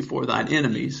 months before thine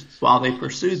enemies while they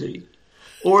pursue thee?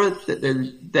 Or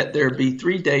that there be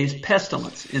 3 days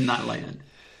pestilence in thy land?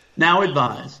 Now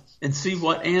advise and see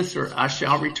what answer I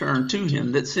shall return to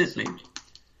him that sent me.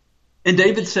 And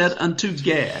David said unto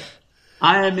Gad,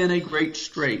 I am in a great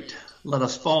strait. Let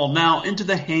us fall now into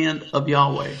the hand of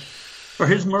Yahweh, for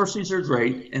his mercies are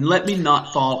great, and let me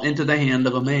not fall into the hand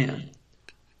of a man.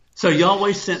 So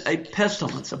Yahweh sent a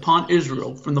pestilence upon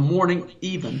Israel from the morning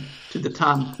even to the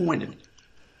time appointed.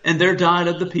 And there died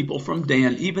of the people from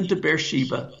Dan even to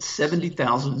Beersheba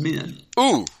 70,000 men.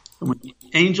 Ooh. And when the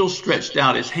angel stretched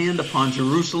out his hand upon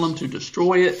Jerusalem to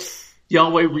destroy it,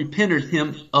 Yahweh repented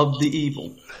him of the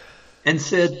evil, and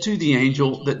said to the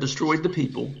angel that destroyed the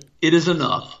people, It is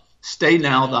enough. Stay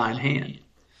now thine hand.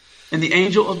 And the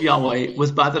angel of Yahweh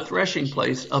was by the threshing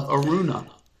place of Araunah,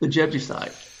 the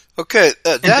Jebusite. Okay,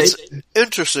 that's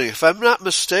interesting. If I'm not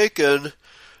mistaken,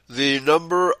 the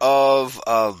number of,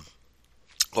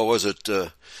 what was it,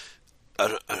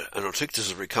 I don't think this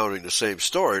is recounting the same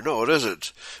story. No, it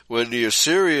isn't. When the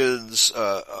Assyrians,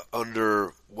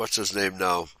 under, what's his name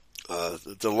now?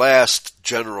 The last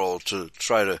general the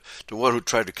one who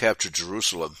tried to capture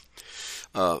Jerusalem,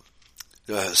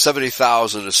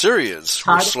 70,000 Assyrians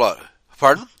were slaughtered.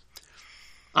 Pardon?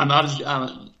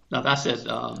 I said,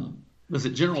 was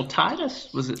it General Titus?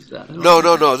 Was it?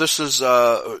 No. This is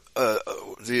the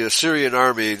Assyrian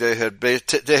army. They had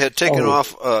taken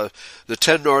off the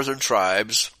 10 northern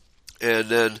tribes, and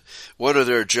then one of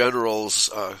their generals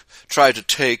tried to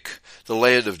take the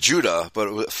land of Judah, but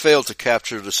it failed to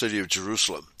capture the city of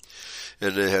Jerusalem.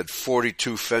 And they had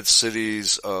 42 fenced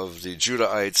cities of the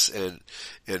Judahites and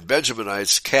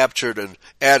Benjaminites captured and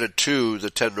added to the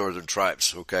 10 northern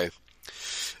tribes, okay?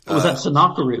 Was that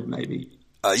Sennacherib, maybe?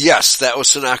 Yes, that was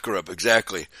Sennacherib,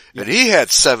 exactly. Yeah. And he had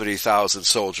 70,000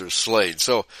 soldiers slain.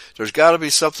 So there's got to be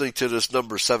something to this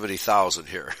number 70,000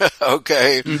 here,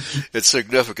 okay? Mm-hmm. It's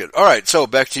significant. All right, so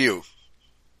back to you.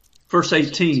 Verse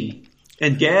 18.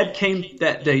 And Gad came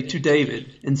that day to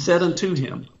David and said unto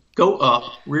him, Go up,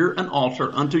 rear an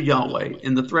altar unto Yahweh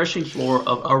in the threshing floor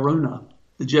of Araunah,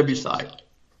 the Jebusite.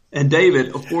 And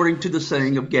David, according to the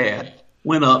saying of Gad,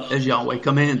 went up as Yahweh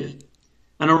commanded.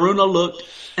 And Araunah looked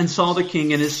and saw the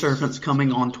king and his servants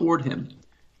coming on toward him.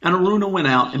 And Araunah went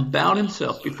out and bowed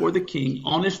himself before the king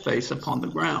on his face upon the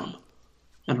ground.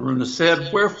 And Araunah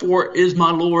said, Wherefore is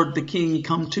my lord the king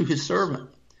come to his servant?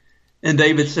 And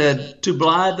David said, To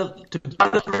buy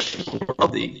the threshing floor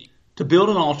of thee, to build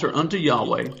an altar unto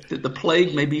Yahweh, that the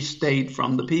plague may be stayed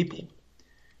from the people.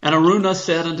 And Araunah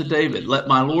said unto David, Let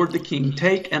my lord the king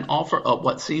take and offer up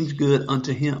what seems good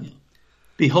unto him.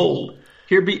 Behold,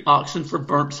 here be oxen for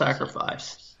burnt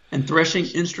sacrifice, and threshing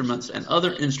instruments and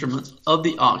other instruments of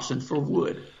the oxen for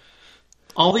wood.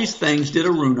 All these things did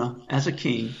Araunah, as a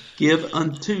king, give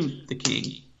unto the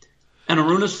king. And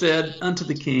Araunah said unto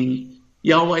the king,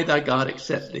 Yahweh thy God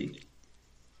accept thee.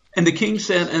 And the king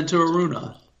said unto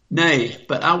Araunah, Nay,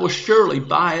 but I will surely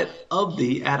buy it of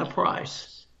thee at a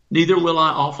price. Neither will I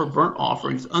offer burnt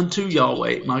offerings unto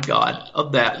Yahweh my God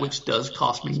of that which does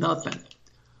cost me nothing.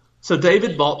 So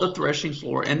David bought the threshing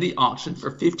floor and the oxen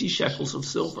for 50 shekels of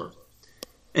silver.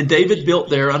 And David built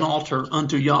there an altar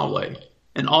unto Yahweh,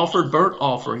 and offered burnt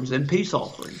offerings and peace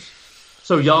offerings.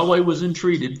 So Yahweh was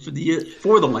entreated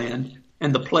for the land,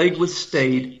 and the plague was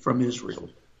stayed from Israel.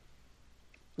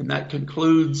 And that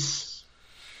concludes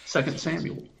 2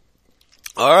 Samuel.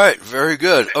 All right, very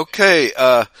good. Okay,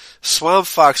 Swamp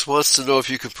Fox wants to know if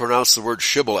you can pronounce the word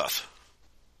shibboleth.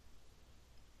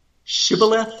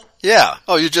 Shibboleth? Yeah.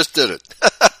 Oh, you just did it.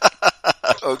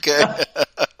 Okay.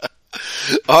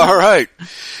 All right.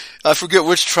 I forget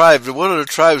which tribe. One of the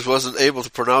tribes wasn't able to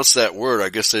pronounce that word. I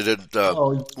guess they didn't,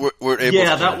 weren't able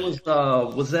yeah, to.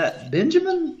 that was that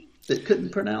Benjamin that couldn't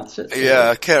pronounce it? Yeah,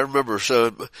 I can't remember.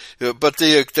 So, but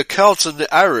the Celts and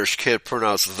the Irish can't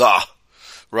pronounce the,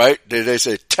 right? They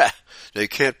say ta. They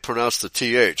can't pronounce the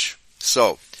th.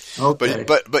 So, okay.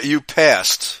 but you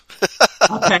passed.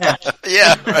 I passed.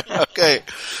 Yeah, right. Okay.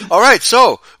 All right.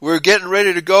 So we're getting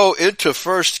ready to go into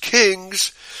 1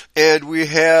 Kings, and we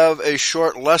have a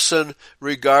short lesson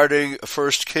regarding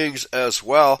 1 Kings as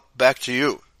well. Back to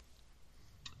you.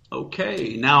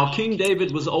 Okay. Now King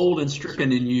David was old and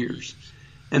stricken in years,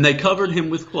 and they covered him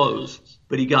with clothes,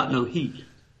 but he got no heat.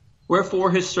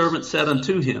 Wherefore his servant said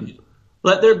unto him,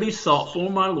 Let there be sought for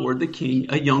my lord the king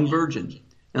a young virgin,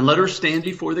 and let her stand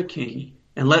before the king,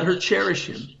 and let her cherish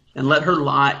him, and let her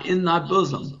lie in thy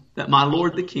bosom, that my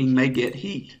lord the king may get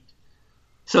heat.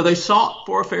 So they sought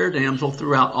for a fair damsel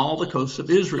throughout all the coasts of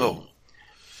Israel,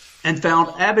 and found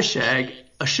Abishag,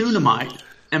 a Shunammite,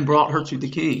 and brought her to the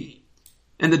king.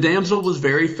 And the damsel was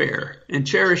very fair, and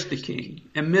cherished the king,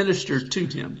 and ministered to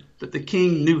him, but the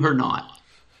king knew her not.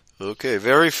 Okay,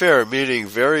 very fair, meaning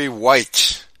very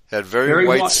white. Had very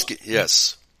white skin.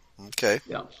 Yes. Okay.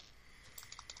 Yeah.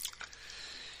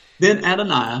 Then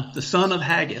Adoniah, the son of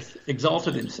Haggith,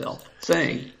 exalted himself,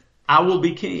 saying, I will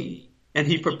be king. And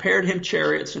he prepared him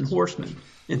chariots and horsemen,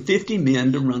 and 50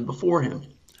 men to run before him.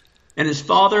 And his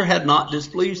father had not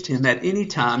displeased him at any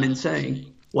time in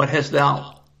saying, What hast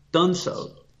thou done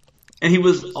so? And he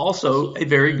was also a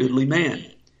very goodly man.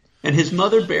 And his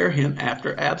mother bare him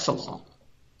after Absalom.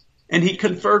 And he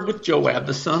conferred with Joab,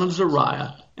 the son of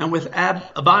Zeruiah, and with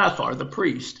Abiathar the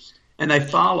priest. And they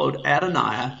following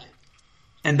Adoniah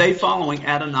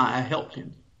helped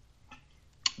him.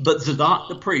 But Zadok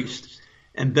the priest,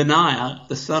 and Benaiah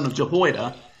the son of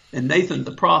Jehoiada, and Nathan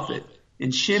the prophet,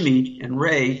 and Shimei and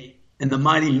Ray, and the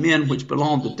mighty men which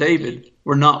belonged to David,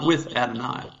 were not with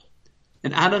Adoniah.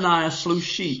 And Adoniah slew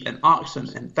sheep and oxen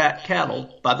and fat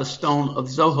cattle by the stone of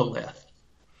Zoheleth,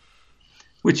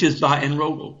 which is by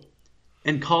Enrogel,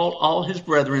 and called all his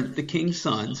brethren the king's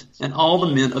sons, and all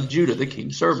the men of Judah the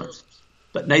king's servants.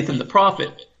 But Nathan the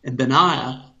prophet, and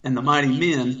Benaiah, and the mighty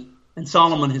men, and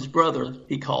Solomon his brother,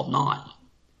 he called not.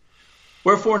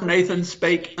 Wherefore Nathan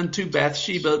spake unto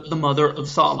Bathsheba the mother of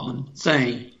Solomon,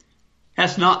 saying,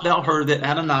 Hast not thou heard that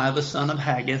Adoniah the son of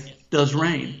Haggith does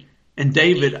reign, and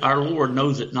David our Lord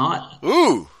knows it not?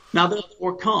 Ooh. Now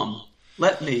therefore come,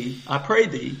 let me, I pray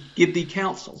thee, give thee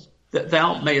counsel, that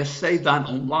thou mayest save thine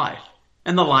own life,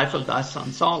 and the life of thy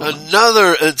son Solomon.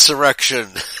 Another insurrection.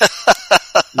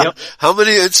 Yep. How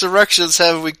many insurrections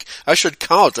have we? I should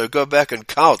count. I'll go back and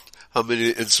count how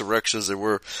many insurrections there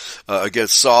were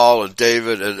against Saul and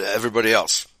David and everybody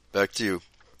else. Back to you.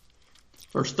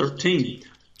 Verse 13.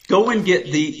 Go and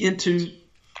get thee in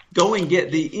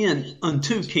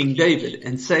unto King David,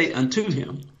 and say unto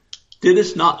him,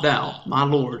 Didst not thou, my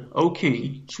lord, O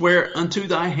king, swear unto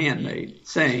thy handmaid,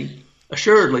 saying,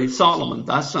 Assuredly Solomon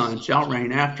thy son shall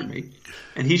reign after me,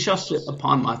 and he shall sit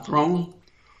upon my throne?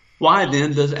 Why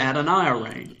then does Adoniah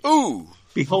reign? Ooh.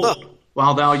 Behold,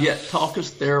 while thou yet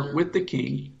talkest there with the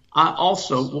king, I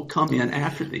also will come in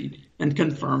after thee, and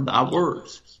confirm thy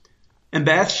words. And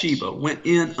Bathsheba went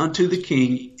in unto the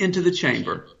king into the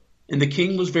chamber, and the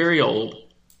king was very old,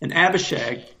 and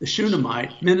Abishag the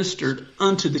Shunammite ministered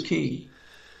unto the king.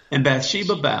 And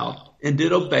Bathsheba bowed, and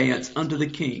did obeisance unto the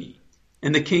king.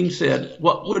 And the king said,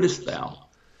 What wouldest thou?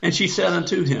 And she said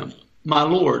unto him, My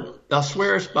lord, thou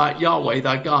swearest by Yahweh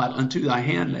thy God unto thy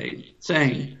handmaid,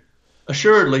 saying,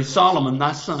 Assuredly Solomon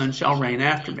thy son shall reign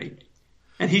after me,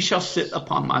 and he shall sit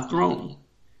upon my throne.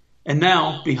 And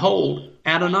now, behold,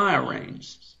 Adoniah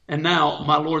reigns. And now,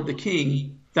 my lord the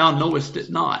king, thou knowest it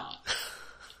not.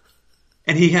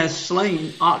 And he has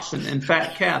slain oxen and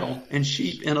fat cattle and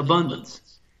sheep in abundance,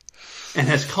 and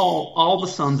has called all the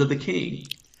sons of the king,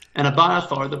 and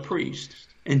Abiathar the priest,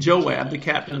 and Joab the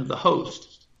captain of the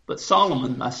host. But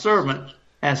Solomon thy servant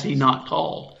has he not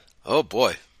called. Oh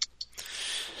boy.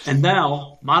 And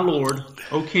thou, my lord,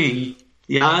 O king,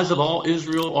 the eyes of all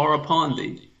Israel are upon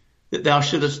thee, that thou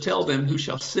shouldest tell them who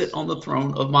shall sit on the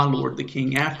throne of my lord the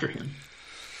king after him.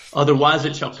 Otherwise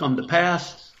it shall come to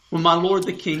pass, when my lord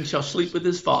the king shall sleep with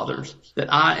his fathers,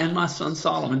 that I and my son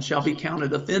Solomon shall be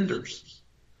counted offenders.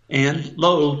 And,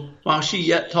 lo, while she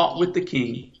yet talked with the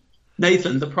king,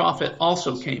 Nathan the prophet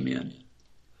also came in.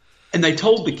 And they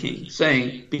told the king,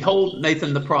 saying, Behold,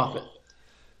 Nathan the prophet.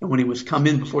 And when he was come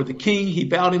in before the king, he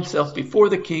bowed himself before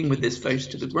the king with his face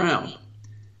to the ground.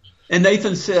 And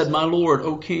Nathan said, My lord,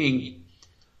 O king,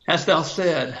 hast thou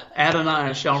said,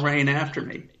 Adoniah shall reign after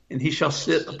me, and he shall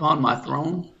sit upon my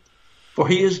throne? For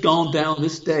he is gone down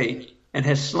this day, and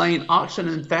has slain oxen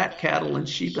and fat cattle and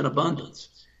sheep in abundance.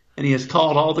 And he has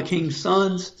called all the king's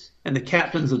sons, and the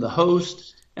captains of the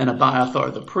host, and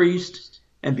Abiathar the priest.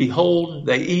 And behold,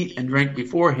 they eat and drink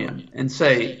before him, and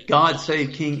say, God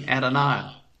save King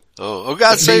Adoniah. Oh,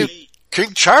 God save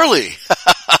King Charlie.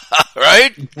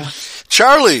 Right?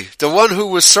 Charlie, the one who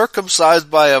was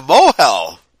circumcised by a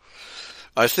mohel.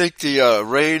 I think the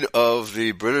reign of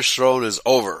the British throne is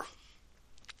over.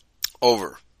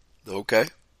 Over. Okay.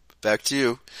 Back to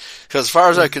you. Because as far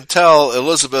as I can tell,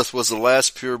 Elizabeth was the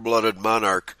last pure-blooded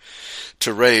monarch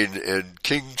to reign, and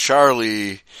King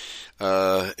Charlie,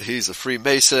 he's a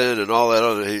Freemason and all that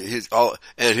other,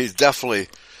 he's definitely,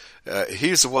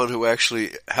 he's the one who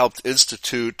actually helped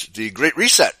institute the Great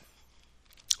Reset.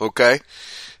 Okay?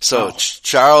 So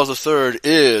Charles III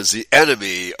is the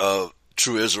enemy of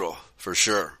true Israel, for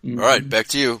sure. Mm-hmm. All right, back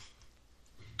to you.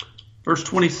 Verse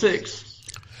 26.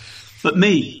 But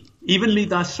me, even me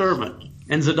thy servant,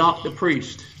 and Zadok the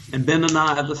priest, and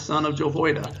Benaniah the son of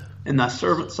Jehoiada, and thy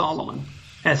servant Solomon,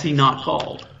 has he not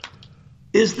called?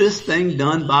 Is this thing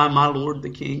done by my lord the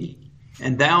king?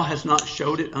 And thou hast not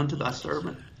showed it unto thy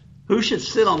servant? Who should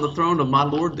sit on the throne of my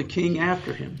lord the king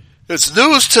after him? It's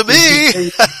news to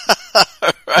me.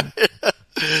 Right?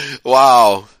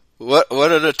 Wow.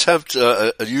 What an attempt,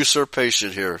 a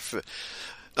usurpation here.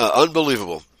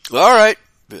 Unbelievable. All right.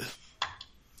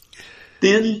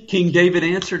 Then King David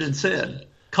answered and said,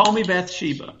 Call me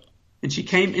Bathsheba. And she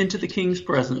came into the king's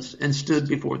presence and stood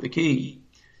before the king.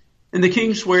 And the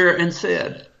king sware and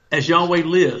said, As Yahweh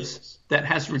lives, that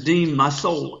has redeemed my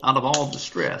soul out of all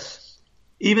distress,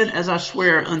 even as I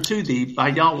swear unto thee by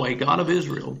Yahweh, God of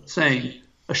Israel, saying,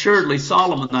 Assuredly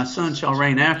Solomon thy son shall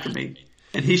reign after me,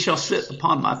 and he shall sit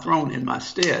upon my throne in my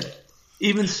stead.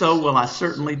 Even so will I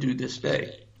certainly do this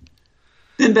day.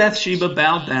 Then Bathsheba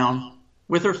bowed down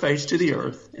with her face to the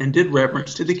earth, and did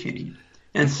reverence to the king,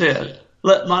 and said,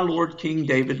 Let my lord King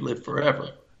David live forever.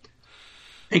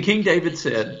 And King David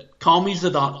said, Call me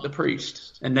Zadok the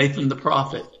priest, and Nathan the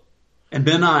prophet, and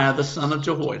Benaiah the son of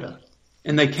Jehoiada.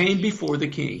 And they came before the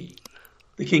king.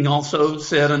 The king also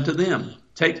said unto them,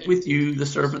 Take with you the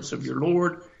servants of your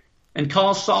lord, and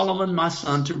cause Solomon my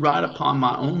son to ride upon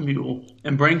my own mule,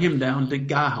 and bring him down to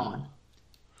Gihon.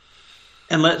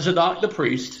 And let Zadok the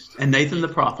priest and Nathan the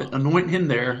prophet anoint him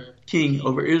there king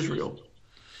over Israel.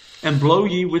 And blow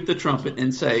ye with the trumpet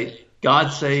and say, God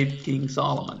save King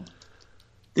Solomon.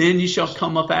 Then ye shall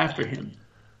come up after him,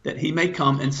 that he may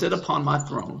come and sit upon my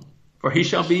throne, for he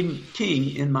shall be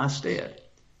king in my stead.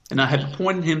 And I have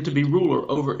appointed him to be ruler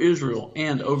over Israel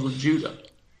and over Judah.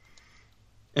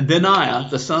 And Benaiah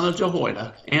the son of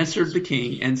Jehoiada answered the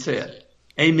king and said,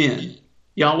 Amen.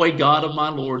 Yahweh God of my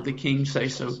lord the king say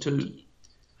so too.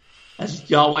 As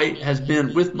Yahweh has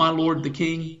been with my lord the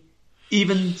king,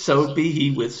 even so be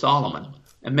he with Solomon,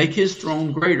 and make his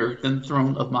throne greater than the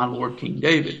throne of my lord King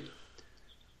David.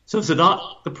 So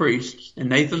Zadok the priest, and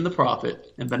Nathan the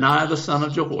prophet, and Benaiah the son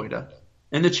of Jehoiada,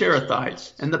 and the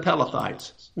Cherethites and the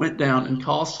Pelethites went down and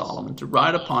caused Solomon to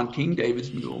ride upon King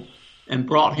David's mule, and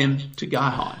brought him to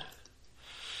Gihon.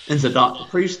 And Zadok the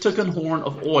priest took an horn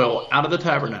of oil out of the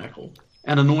tabernacle,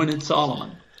 and anointed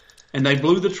Solomon. And they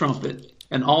blew the trumpet,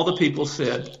 and all the people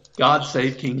said, God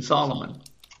save King Solomon.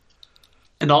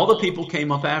 And all the people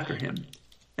came up after him,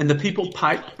 and the people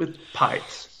piped with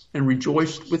pipes, and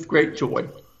rejoiced with great joy,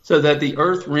 so that the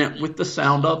earth rent with the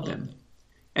sound of them.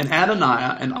 And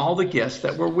Adoniah and all the guests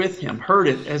that were with him heard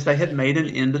it as they had made an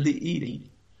end of the eating.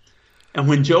 And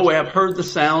when Joab heard the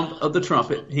sound of the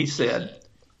trumpet, he said,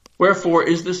 Wherefore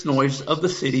is this noise of the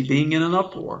city being in an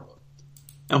uproar?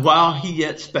 And while he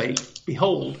yet spake,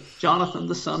 behold, Jonathan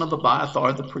the son of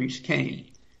Abiathar the priest came.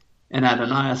 And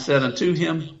Adoniah said unto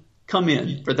him, Come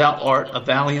in, for thou art a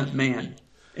valiant man,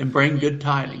 and bring good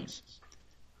tidings.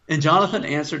 And Jonathan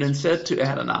answered and said to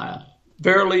Adoniah,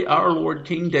 Verily our Lord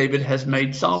King David has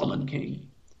made Solomon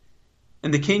king.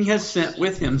 And the king has sent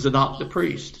with him Zadok the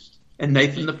priest, and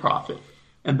Nathan the prophet,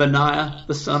 and Benaiah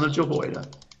the son of Jehoiada,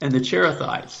 and the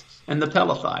Cherethites, and the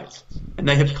Pelethites, and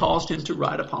they have caused him to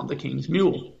ride upon the king's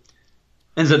mule.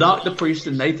 And Zadok the priest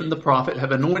and Nathan the prophet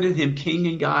have anointed him king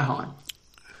in Gihon,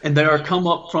 and they are come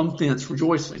up from thence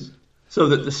rejoicing, so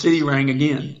that the city rang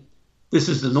again. This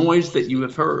is the noise that you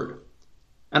have heard.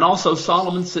 And also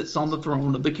Solomon sits on the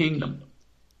throne of the kingdom.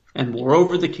 And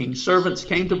moreover, the king's servants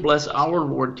came to bless our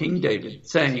Lord King David,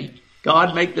 saying,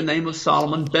 God make the name of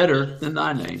Solomon better than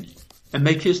thy name, and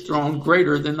make his throne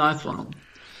greater than thy throne.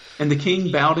 And the king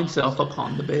bowed himself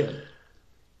upon the bed.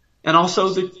 And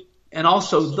also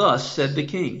thus said the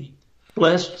king,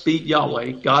 Blessed be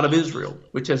Yahweh, God of Israel,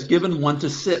 which has given one to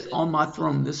sit on my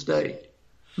throne this day.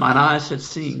 Mine eyes have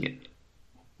seen it.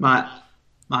 My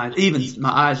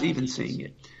eyes even seeing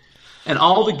it. And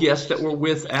all the guests that were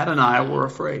with Adoniah were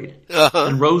afraid,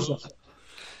 and rose up,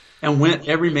 and went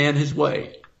every man his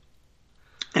way.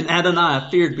 And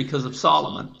Adoniah feared because of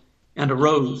Solomon, and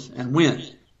arose, and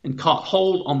went, and caught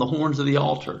hold on the horns of the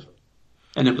altar.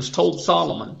 And it was told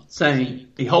Solomon, saying,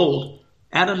 Behold,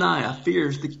 Adoniah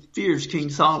fears King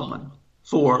Solomon,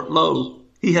 for, lo,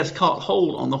 he has caught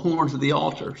hold on the horns of the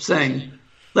altar, saying,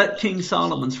 Let King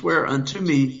Solomon swear unto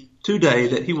me today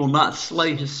that he will not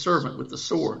slay his servant with the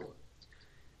sword.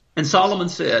 And Solomon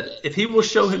said, If he will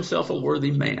show himself a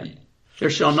worthy man, there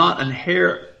shall not an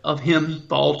hair of him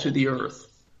fall to the earth.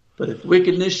 But if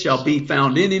wickedness shall be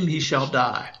found in him, he shall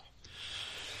die.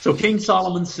 So King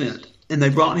Solomon sent, and they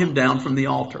brought him down from the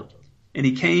altar. And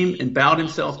he came and bowed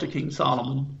himself to King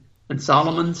Solomon. And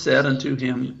Solomon said unto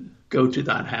him, Go to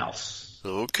thine house.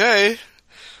 Okay.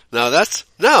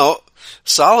 Now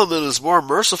Solomon is more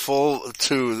merciful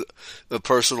to a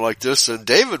person like this than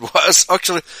David was,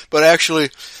 actually. But actually,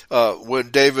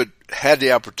 when David had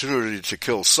the opportunity to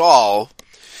kill Saul,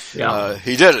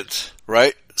 he didn't,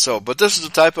 right? So, but this is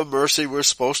the type of mercy we're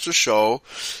supposed to show.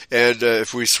 And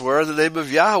if we swear in the name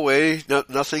of Yahweh,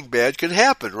 nothing bad can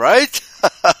happen, right?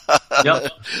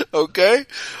 Yep. Okay.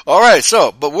 All right.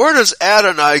 So, but where does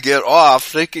Adonai get off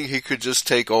thinking he could just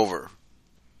take over?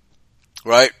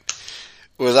 Right?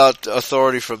 Without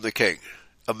authority from the king.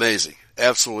 Amazing.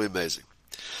 Absolutely amazing.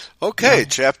 Okay. Yeah.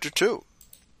 Chapter 2.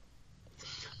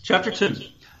 Chapter 2.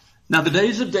 Now the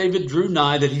days of David drew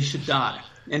nigh that he should die.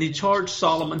 And he charged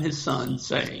Solomon his son,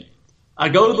 saying, I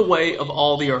go to the way of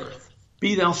all the earth.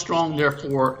 Be thou strong,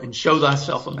 therefore, and show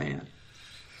thyself a man.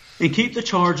 And keep the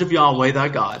charge of Yahweh thy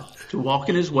God, to walk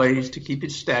in his ways, to keep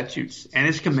his statutes, and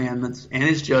his commandments, and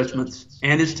his judgments,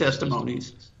 and his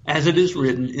testimonies, as it is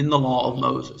written in the law of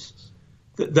Moses,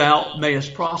 that thou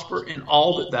mayest prosper in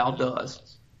all that thou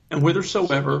doest, and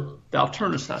whithersoever thou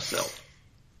turnest thyself.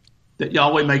 That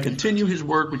Yahweh may continue his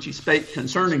word which he spake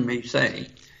concerning me, saying,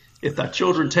 If thy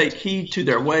children take heed to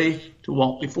their way, to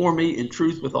walk before me in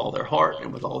truth with all their heart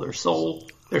and with all their soul,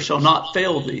 there shall not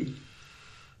fail thee,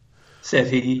 said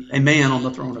he, a man on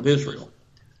the throne of Israel.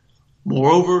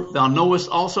 Moreover, thou knowest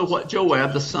also what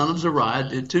Joab the son of Zeruiah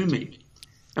did to me,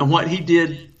 and what he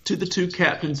did to the two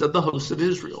captains of the hosts of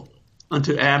Israel,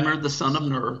 unto Abner the son of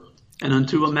Ner, and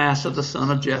unto Amasa the son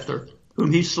of Jether,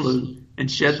 whom he slew, and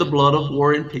shed the blood of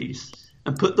war in peace,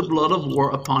 and put the blood of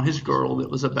war upon his girdle that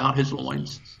was about his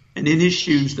loins, and in his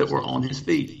shoes that were on his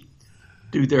feet.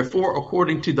 Do therefore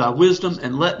according to thy wisdom,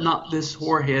 and let not this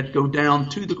whorehead go down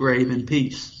to the grave in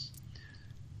peace.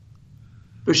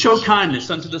 But show kindness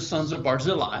unto the sons of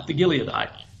Barzillai the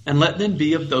Gileadite, and let them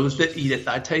be of those that eat at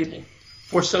thy table.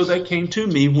 For so they came to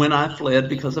me when I fled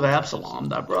because of Absalom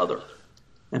thy brother.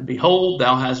 And behold,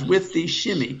 thou hast with thee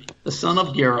Shimei, the son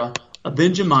of Gera, a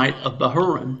Benjamite of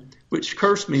Bahurim, which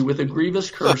cursed me with a grievous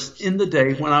curse in the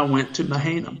day when I went to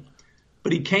Mahanaim.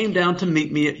 But he came down to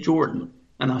meet me at Jordan,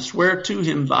 and I swear to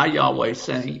him by Yahweh,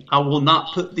 saying, I will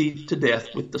not put thee to death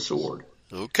with the sword.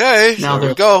 Okay, now there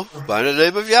we go. By the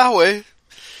name of Yahweh.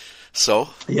 So,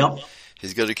 yep.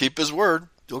 He's going to keep his word.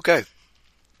 Okay.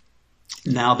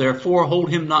 Now therefore hold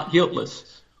him not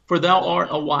guiltless, for thou art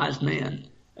a wise man,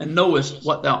 and knowest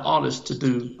what thou oughtest to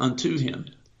do unto him.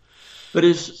 But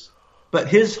his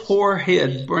whore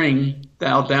head bring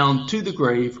thou down to the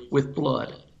grave with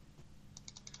blood,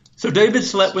 So David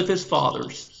slept with his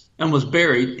fathers and was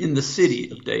buried in the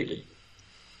city of David.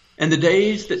 And the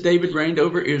days that David reigned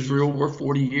over Israel were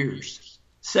 40 years.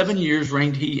 7 years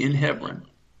reigned he in Hebron,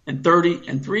 and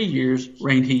 33 years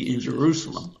reigned he in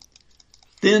Jerusalem.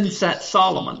 Then sat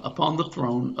Solomon upon the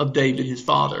throne of David his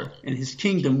father, and his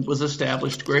kingdom was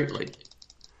established greatly.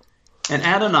 And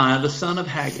Adoniah the son of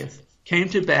Haggith came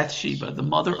to Bathsheba, the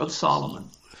mother of Solomon.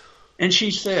 And she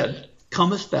said,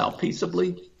 Comest thou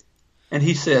peaceably? And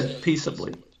he said,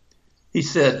 Peaceably. He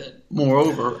said,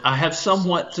 Moreover, I have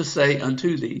somewhat to say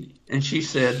unto thee. And she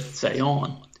said, Say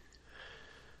on.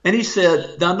 And he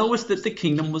said, Thou knowest that the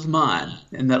kingdom was mine,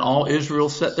 and that all Israel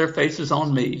set their faces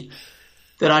on me,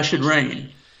 that I should reign.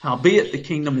 Howbeit the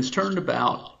kingdom is turned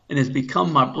about, and is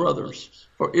become my brother's,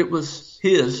 for it was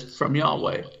his from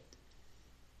Yahweh.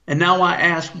 And now I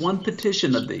ask one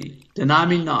petition of thee, deny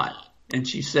me not. And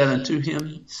she said unto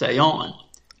him, Say on.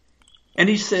 And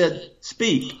he said,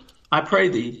 Speak, I pray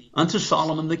thee, unto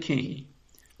Solomon the king,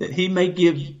 that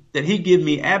he give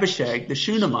me Abishag the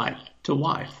Shunammite to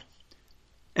wife.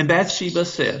 And Bathsheba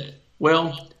said,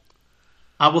 Well,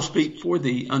 I will speak for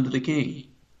thee unto the king.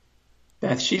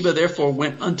 Bathsheba therefore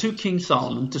went unto King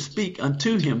Solomon to speak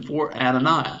unto him for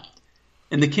Adoniah.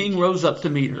 And the king rose up to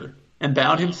meet her, and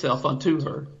bowed himself unto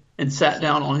her, and sat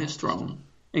down on his throne,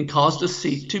 and caused a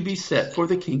seat to be set for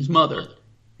the king's mother,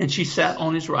 and she sat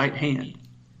on his right hand.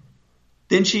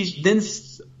 Then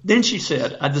she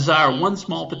said, I desire one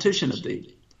small petition of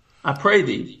thee. I pray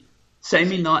thee, say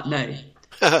me not nay.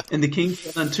 And the king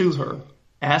said unto her,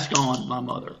 Ask on, my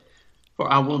mother,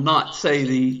 for I will not say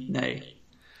thee nay.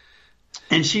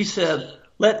 And she said,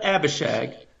 Let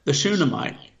Abishag the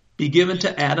Shunammite be given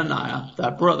to Adoniah thy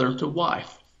brother to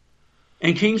wife.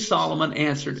 And King Solomon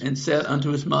answered and said unto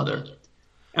his mother,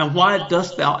 And why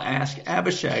dost thou ask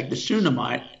Abishag the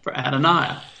Shunammite for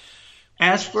Adoniah?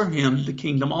 Ask for him the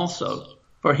kingdom also,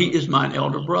 for he is mine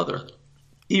elder brother,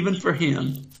 even for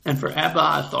him, and for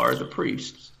Abiathar the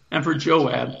priest, and for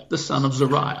Joab the son of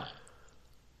Zeruiah.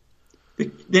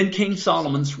 Then King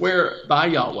Solomon sware by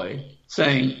Yahweh,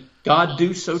 saying, God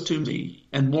do so to me,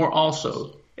 and more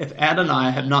also, if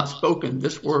Adoniah have not spoken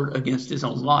this word against his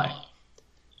own life.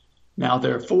 Now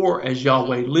therefore, as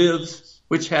Yahweh lives,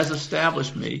 which has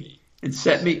established me, and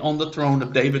set me on the throne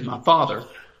of David my father,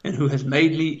 and who has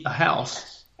made me a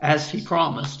house, as he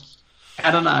promised,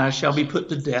 Adoniah shall be put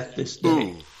to death this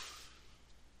day.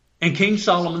 And King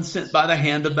Solomon sent by the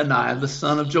hand of Benaiah the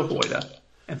son of Jehoiada,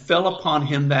 and fell upon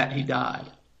him that he died.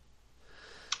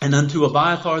 And unto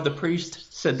Abiathar the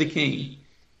priest said the king,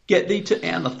 Get thee to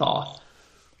Anathoth,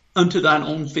 unto thine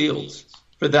own fields,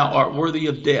 for thou art worthy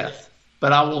of death.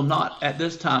 But I will not at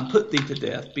this time put thee to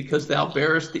death, because thou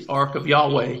bearest the ark of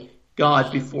Yahweh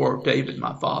God before David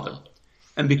my father,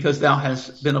 and because thou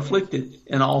hast been afflicted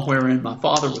in all wherein my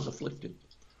father was afflicted.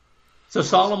 So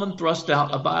Solomon thrust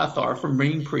out Abiathar from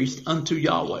being priest unto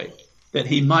Yahweh, that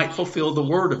he might fulfill the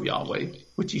word of Yahweh,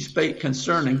 which he spake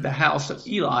concerning the house of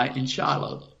Eli in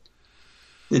Shiloh.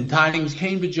 Then tidings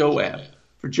came to Joab,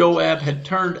 for Joab had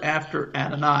turned after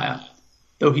Adoniah,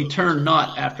 though he turned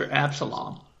not after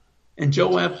Absalom. And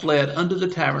Joab fled unto the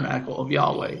tabernacle of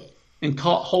Yahweh, and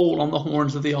caught hold on the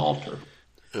horns of the altar.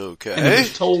 Okay. And it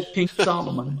was told King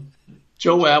Solomon,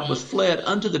 Joab was fled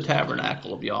unto the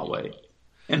tabernacle of Yahweh,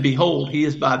 and behold, he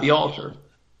is by the altar.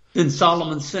 Then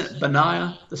Solomon sent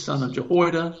Benaiah the son of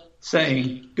Jehoiada,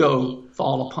 saying, Go,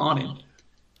 fall upon him.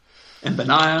 And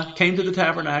Benaiah came to the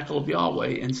tabernacle of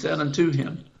Yahweh, and said unto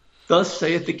him, Thus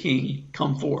saith the king,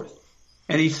 Come forth.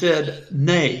 And he said,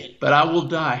 Nay, but I will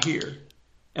die here.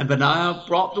 And Benaiah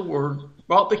brought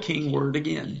the king word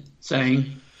again,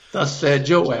 saying, Thus said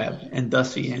Joab, and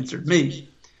thus he answered me.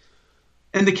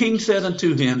 And the king said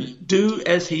unto him, Do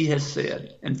as he has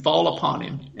said, and fall upon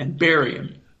him, and bury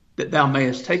him, that thou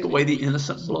mayest take away the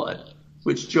innocent blood,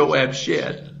 which Joab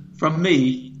shed from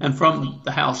me and from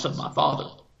the house of my father.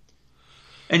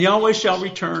 And Yahweh shall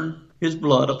return his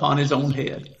blood upon his own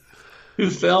head, who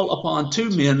fell upon 2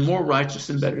 men more righteous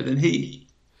and better than he.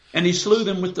 And he slew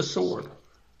them with the sword.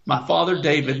 My father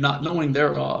David, not knowing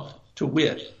thereof, to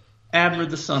wit, Abner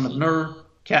the son of Ner,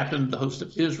 captain of the host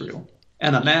of Israel,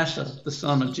 and Amasa the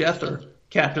son of Jether,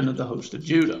 captain of the host of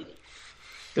Judah.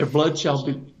 Their blood shall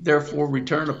be therefore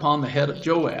return upon the head of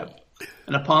Joab,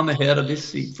 and upon the head of his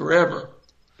seed forever.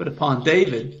 But upon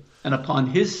David, and upon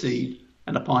his seed,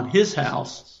 and upon his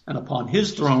house, and upon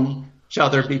his throne,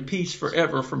 shall there be peace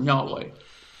forever from Yahweh.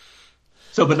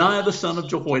 So Benaiah the son of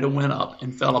Jehoiada went up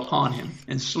and fell upon him,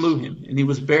 and slew him, and he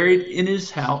was buried in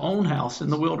his own house in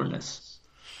the wilderness.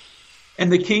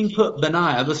 And the king put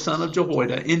Benaiah the son of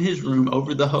Jehoiada in his room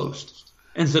over the host,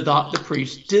 and Zadok the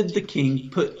priest did the king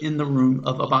put in the room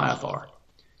of Abiathar.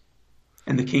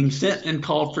 And the king sent and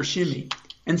called for Shimei,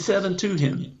 and said unto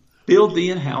him, Build thee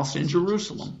an house in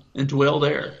Jerusalem, and dwell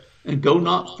there, and go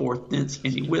not forth thence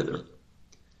any whither.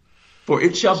 For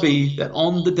it shall be that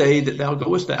on the day that thou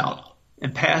goest out,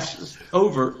 and passest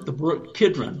over the brook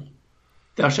Kidron,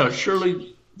 thou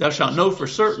shalt know for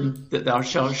certain that thou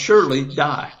shalt surely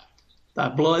die. Thy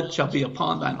blood shall be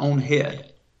upon thine own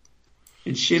head.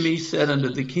 And Shimei said unto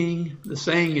the king, The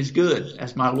saying is good,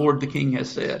 as my lord the king has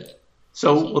said.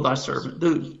 So will thy servant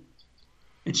do.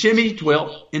 And Shimei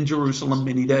dwelt in Jerusalem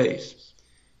many days.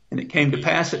 And it came to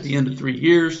pass at the end of 3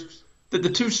 years, that the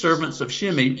 2 servants of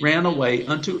Shimei ran away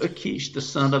unto Achish the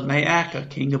son of Maacah,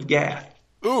 king of Gath.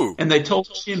 Ooh. And they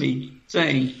told Shimei,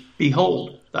 saying,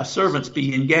 Behold, thy servants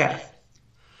be in Gath.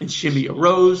 And Shimei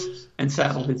arose, and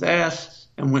saddled his ass,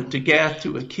 and went to Gath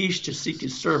to Achish to seek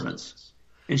his servants.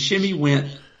 And Shimei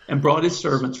went, and brought his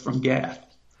servants from Gath.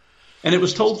 And it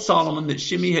was told Solomon that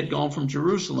Shimei had gone from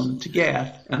Jerusalem to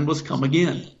Gath, and was come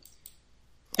again.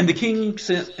 And the king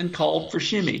sent and called for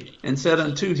Shimei, and said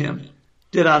unto him,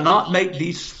 Did I not make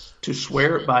thee to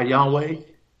swear it by Yahweh,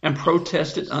 and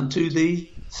protest it unto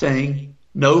thee, saying,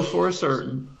 Know for a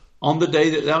certain, on the day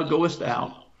that thou goest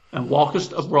out, and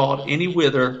walkest abroad any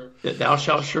whither, that thou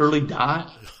shalt surely die?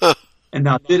 And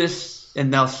thou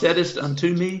saidst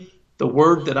unto me, The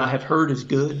word that I have heard is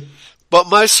good. But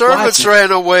my servants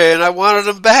ran away, and I wanted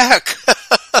them back.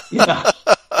 Yeah.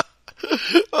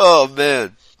 Oh,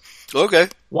 man. Okay.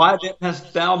 Why then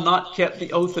hast thou not kept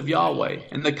the oath of Yahweh,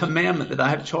 and the commandment that I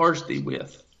have charged thee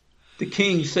with? The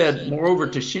king said moreover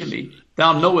to Shimei,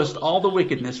 Thou knowest all the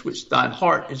wickedness which thine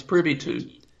heart is privy to,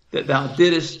 that thou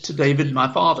didst to David my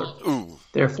father. Ooh.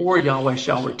 Therefore Yahweh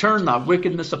shall return thy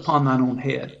wickedness upon thine own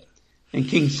head. And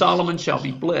King Solomon shall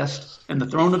be blessed, and the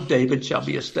throne of David shall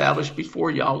be established before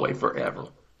Yahweh forever.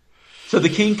 So the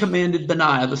king commanded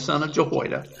Benaiah the son of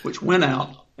Jehoiada, which went out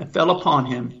and fell upon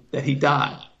him, that he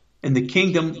died. And the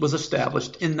kingdom was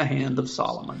established in the hand of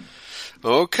Solomon.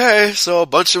 Okay, so a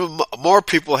bunch of more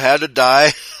people had to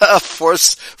die for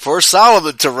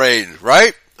Solomon to reign,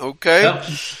 right? Okay. Yep.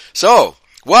 So,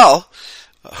 well,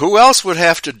 who else would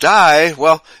have to die?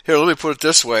 Well, here, let me put it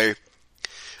this way.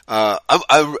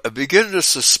 I begin to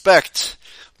suspect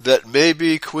that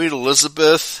maybe Queen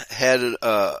Elizabeth had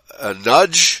a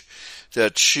nudge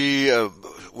that she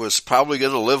was probably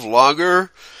going to live longer,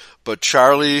 but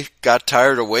Charlie got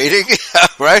tired of waiting,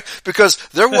 right? Because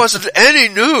there wasn't any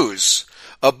news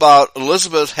about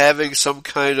Elizabeth having some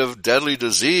kind of deadly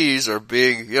disease or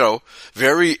being,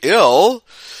 very ill.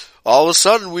 All of a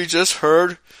sudden we just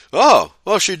heard, oh,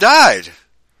 well, she died.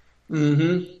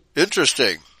 Mm-hmm.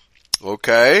 Interesting.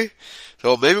 Okay.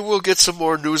 So maybe we'll get some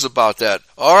more news about that.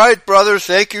 All right, brother.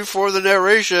 Thank you for the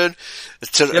narration.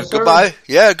 Yes, goodbye. sir.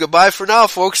 Yeah, goodbye for now,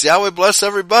 folks. Yahweh bless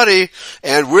everybody.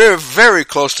 And we're very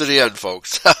close to the end,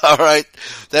 folks. All right.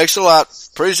 Thanks a lot.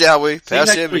 Praise Yahweh. See you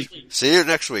next week. See you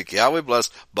next week. Yahweh bless.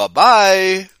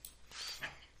 Bye-bye.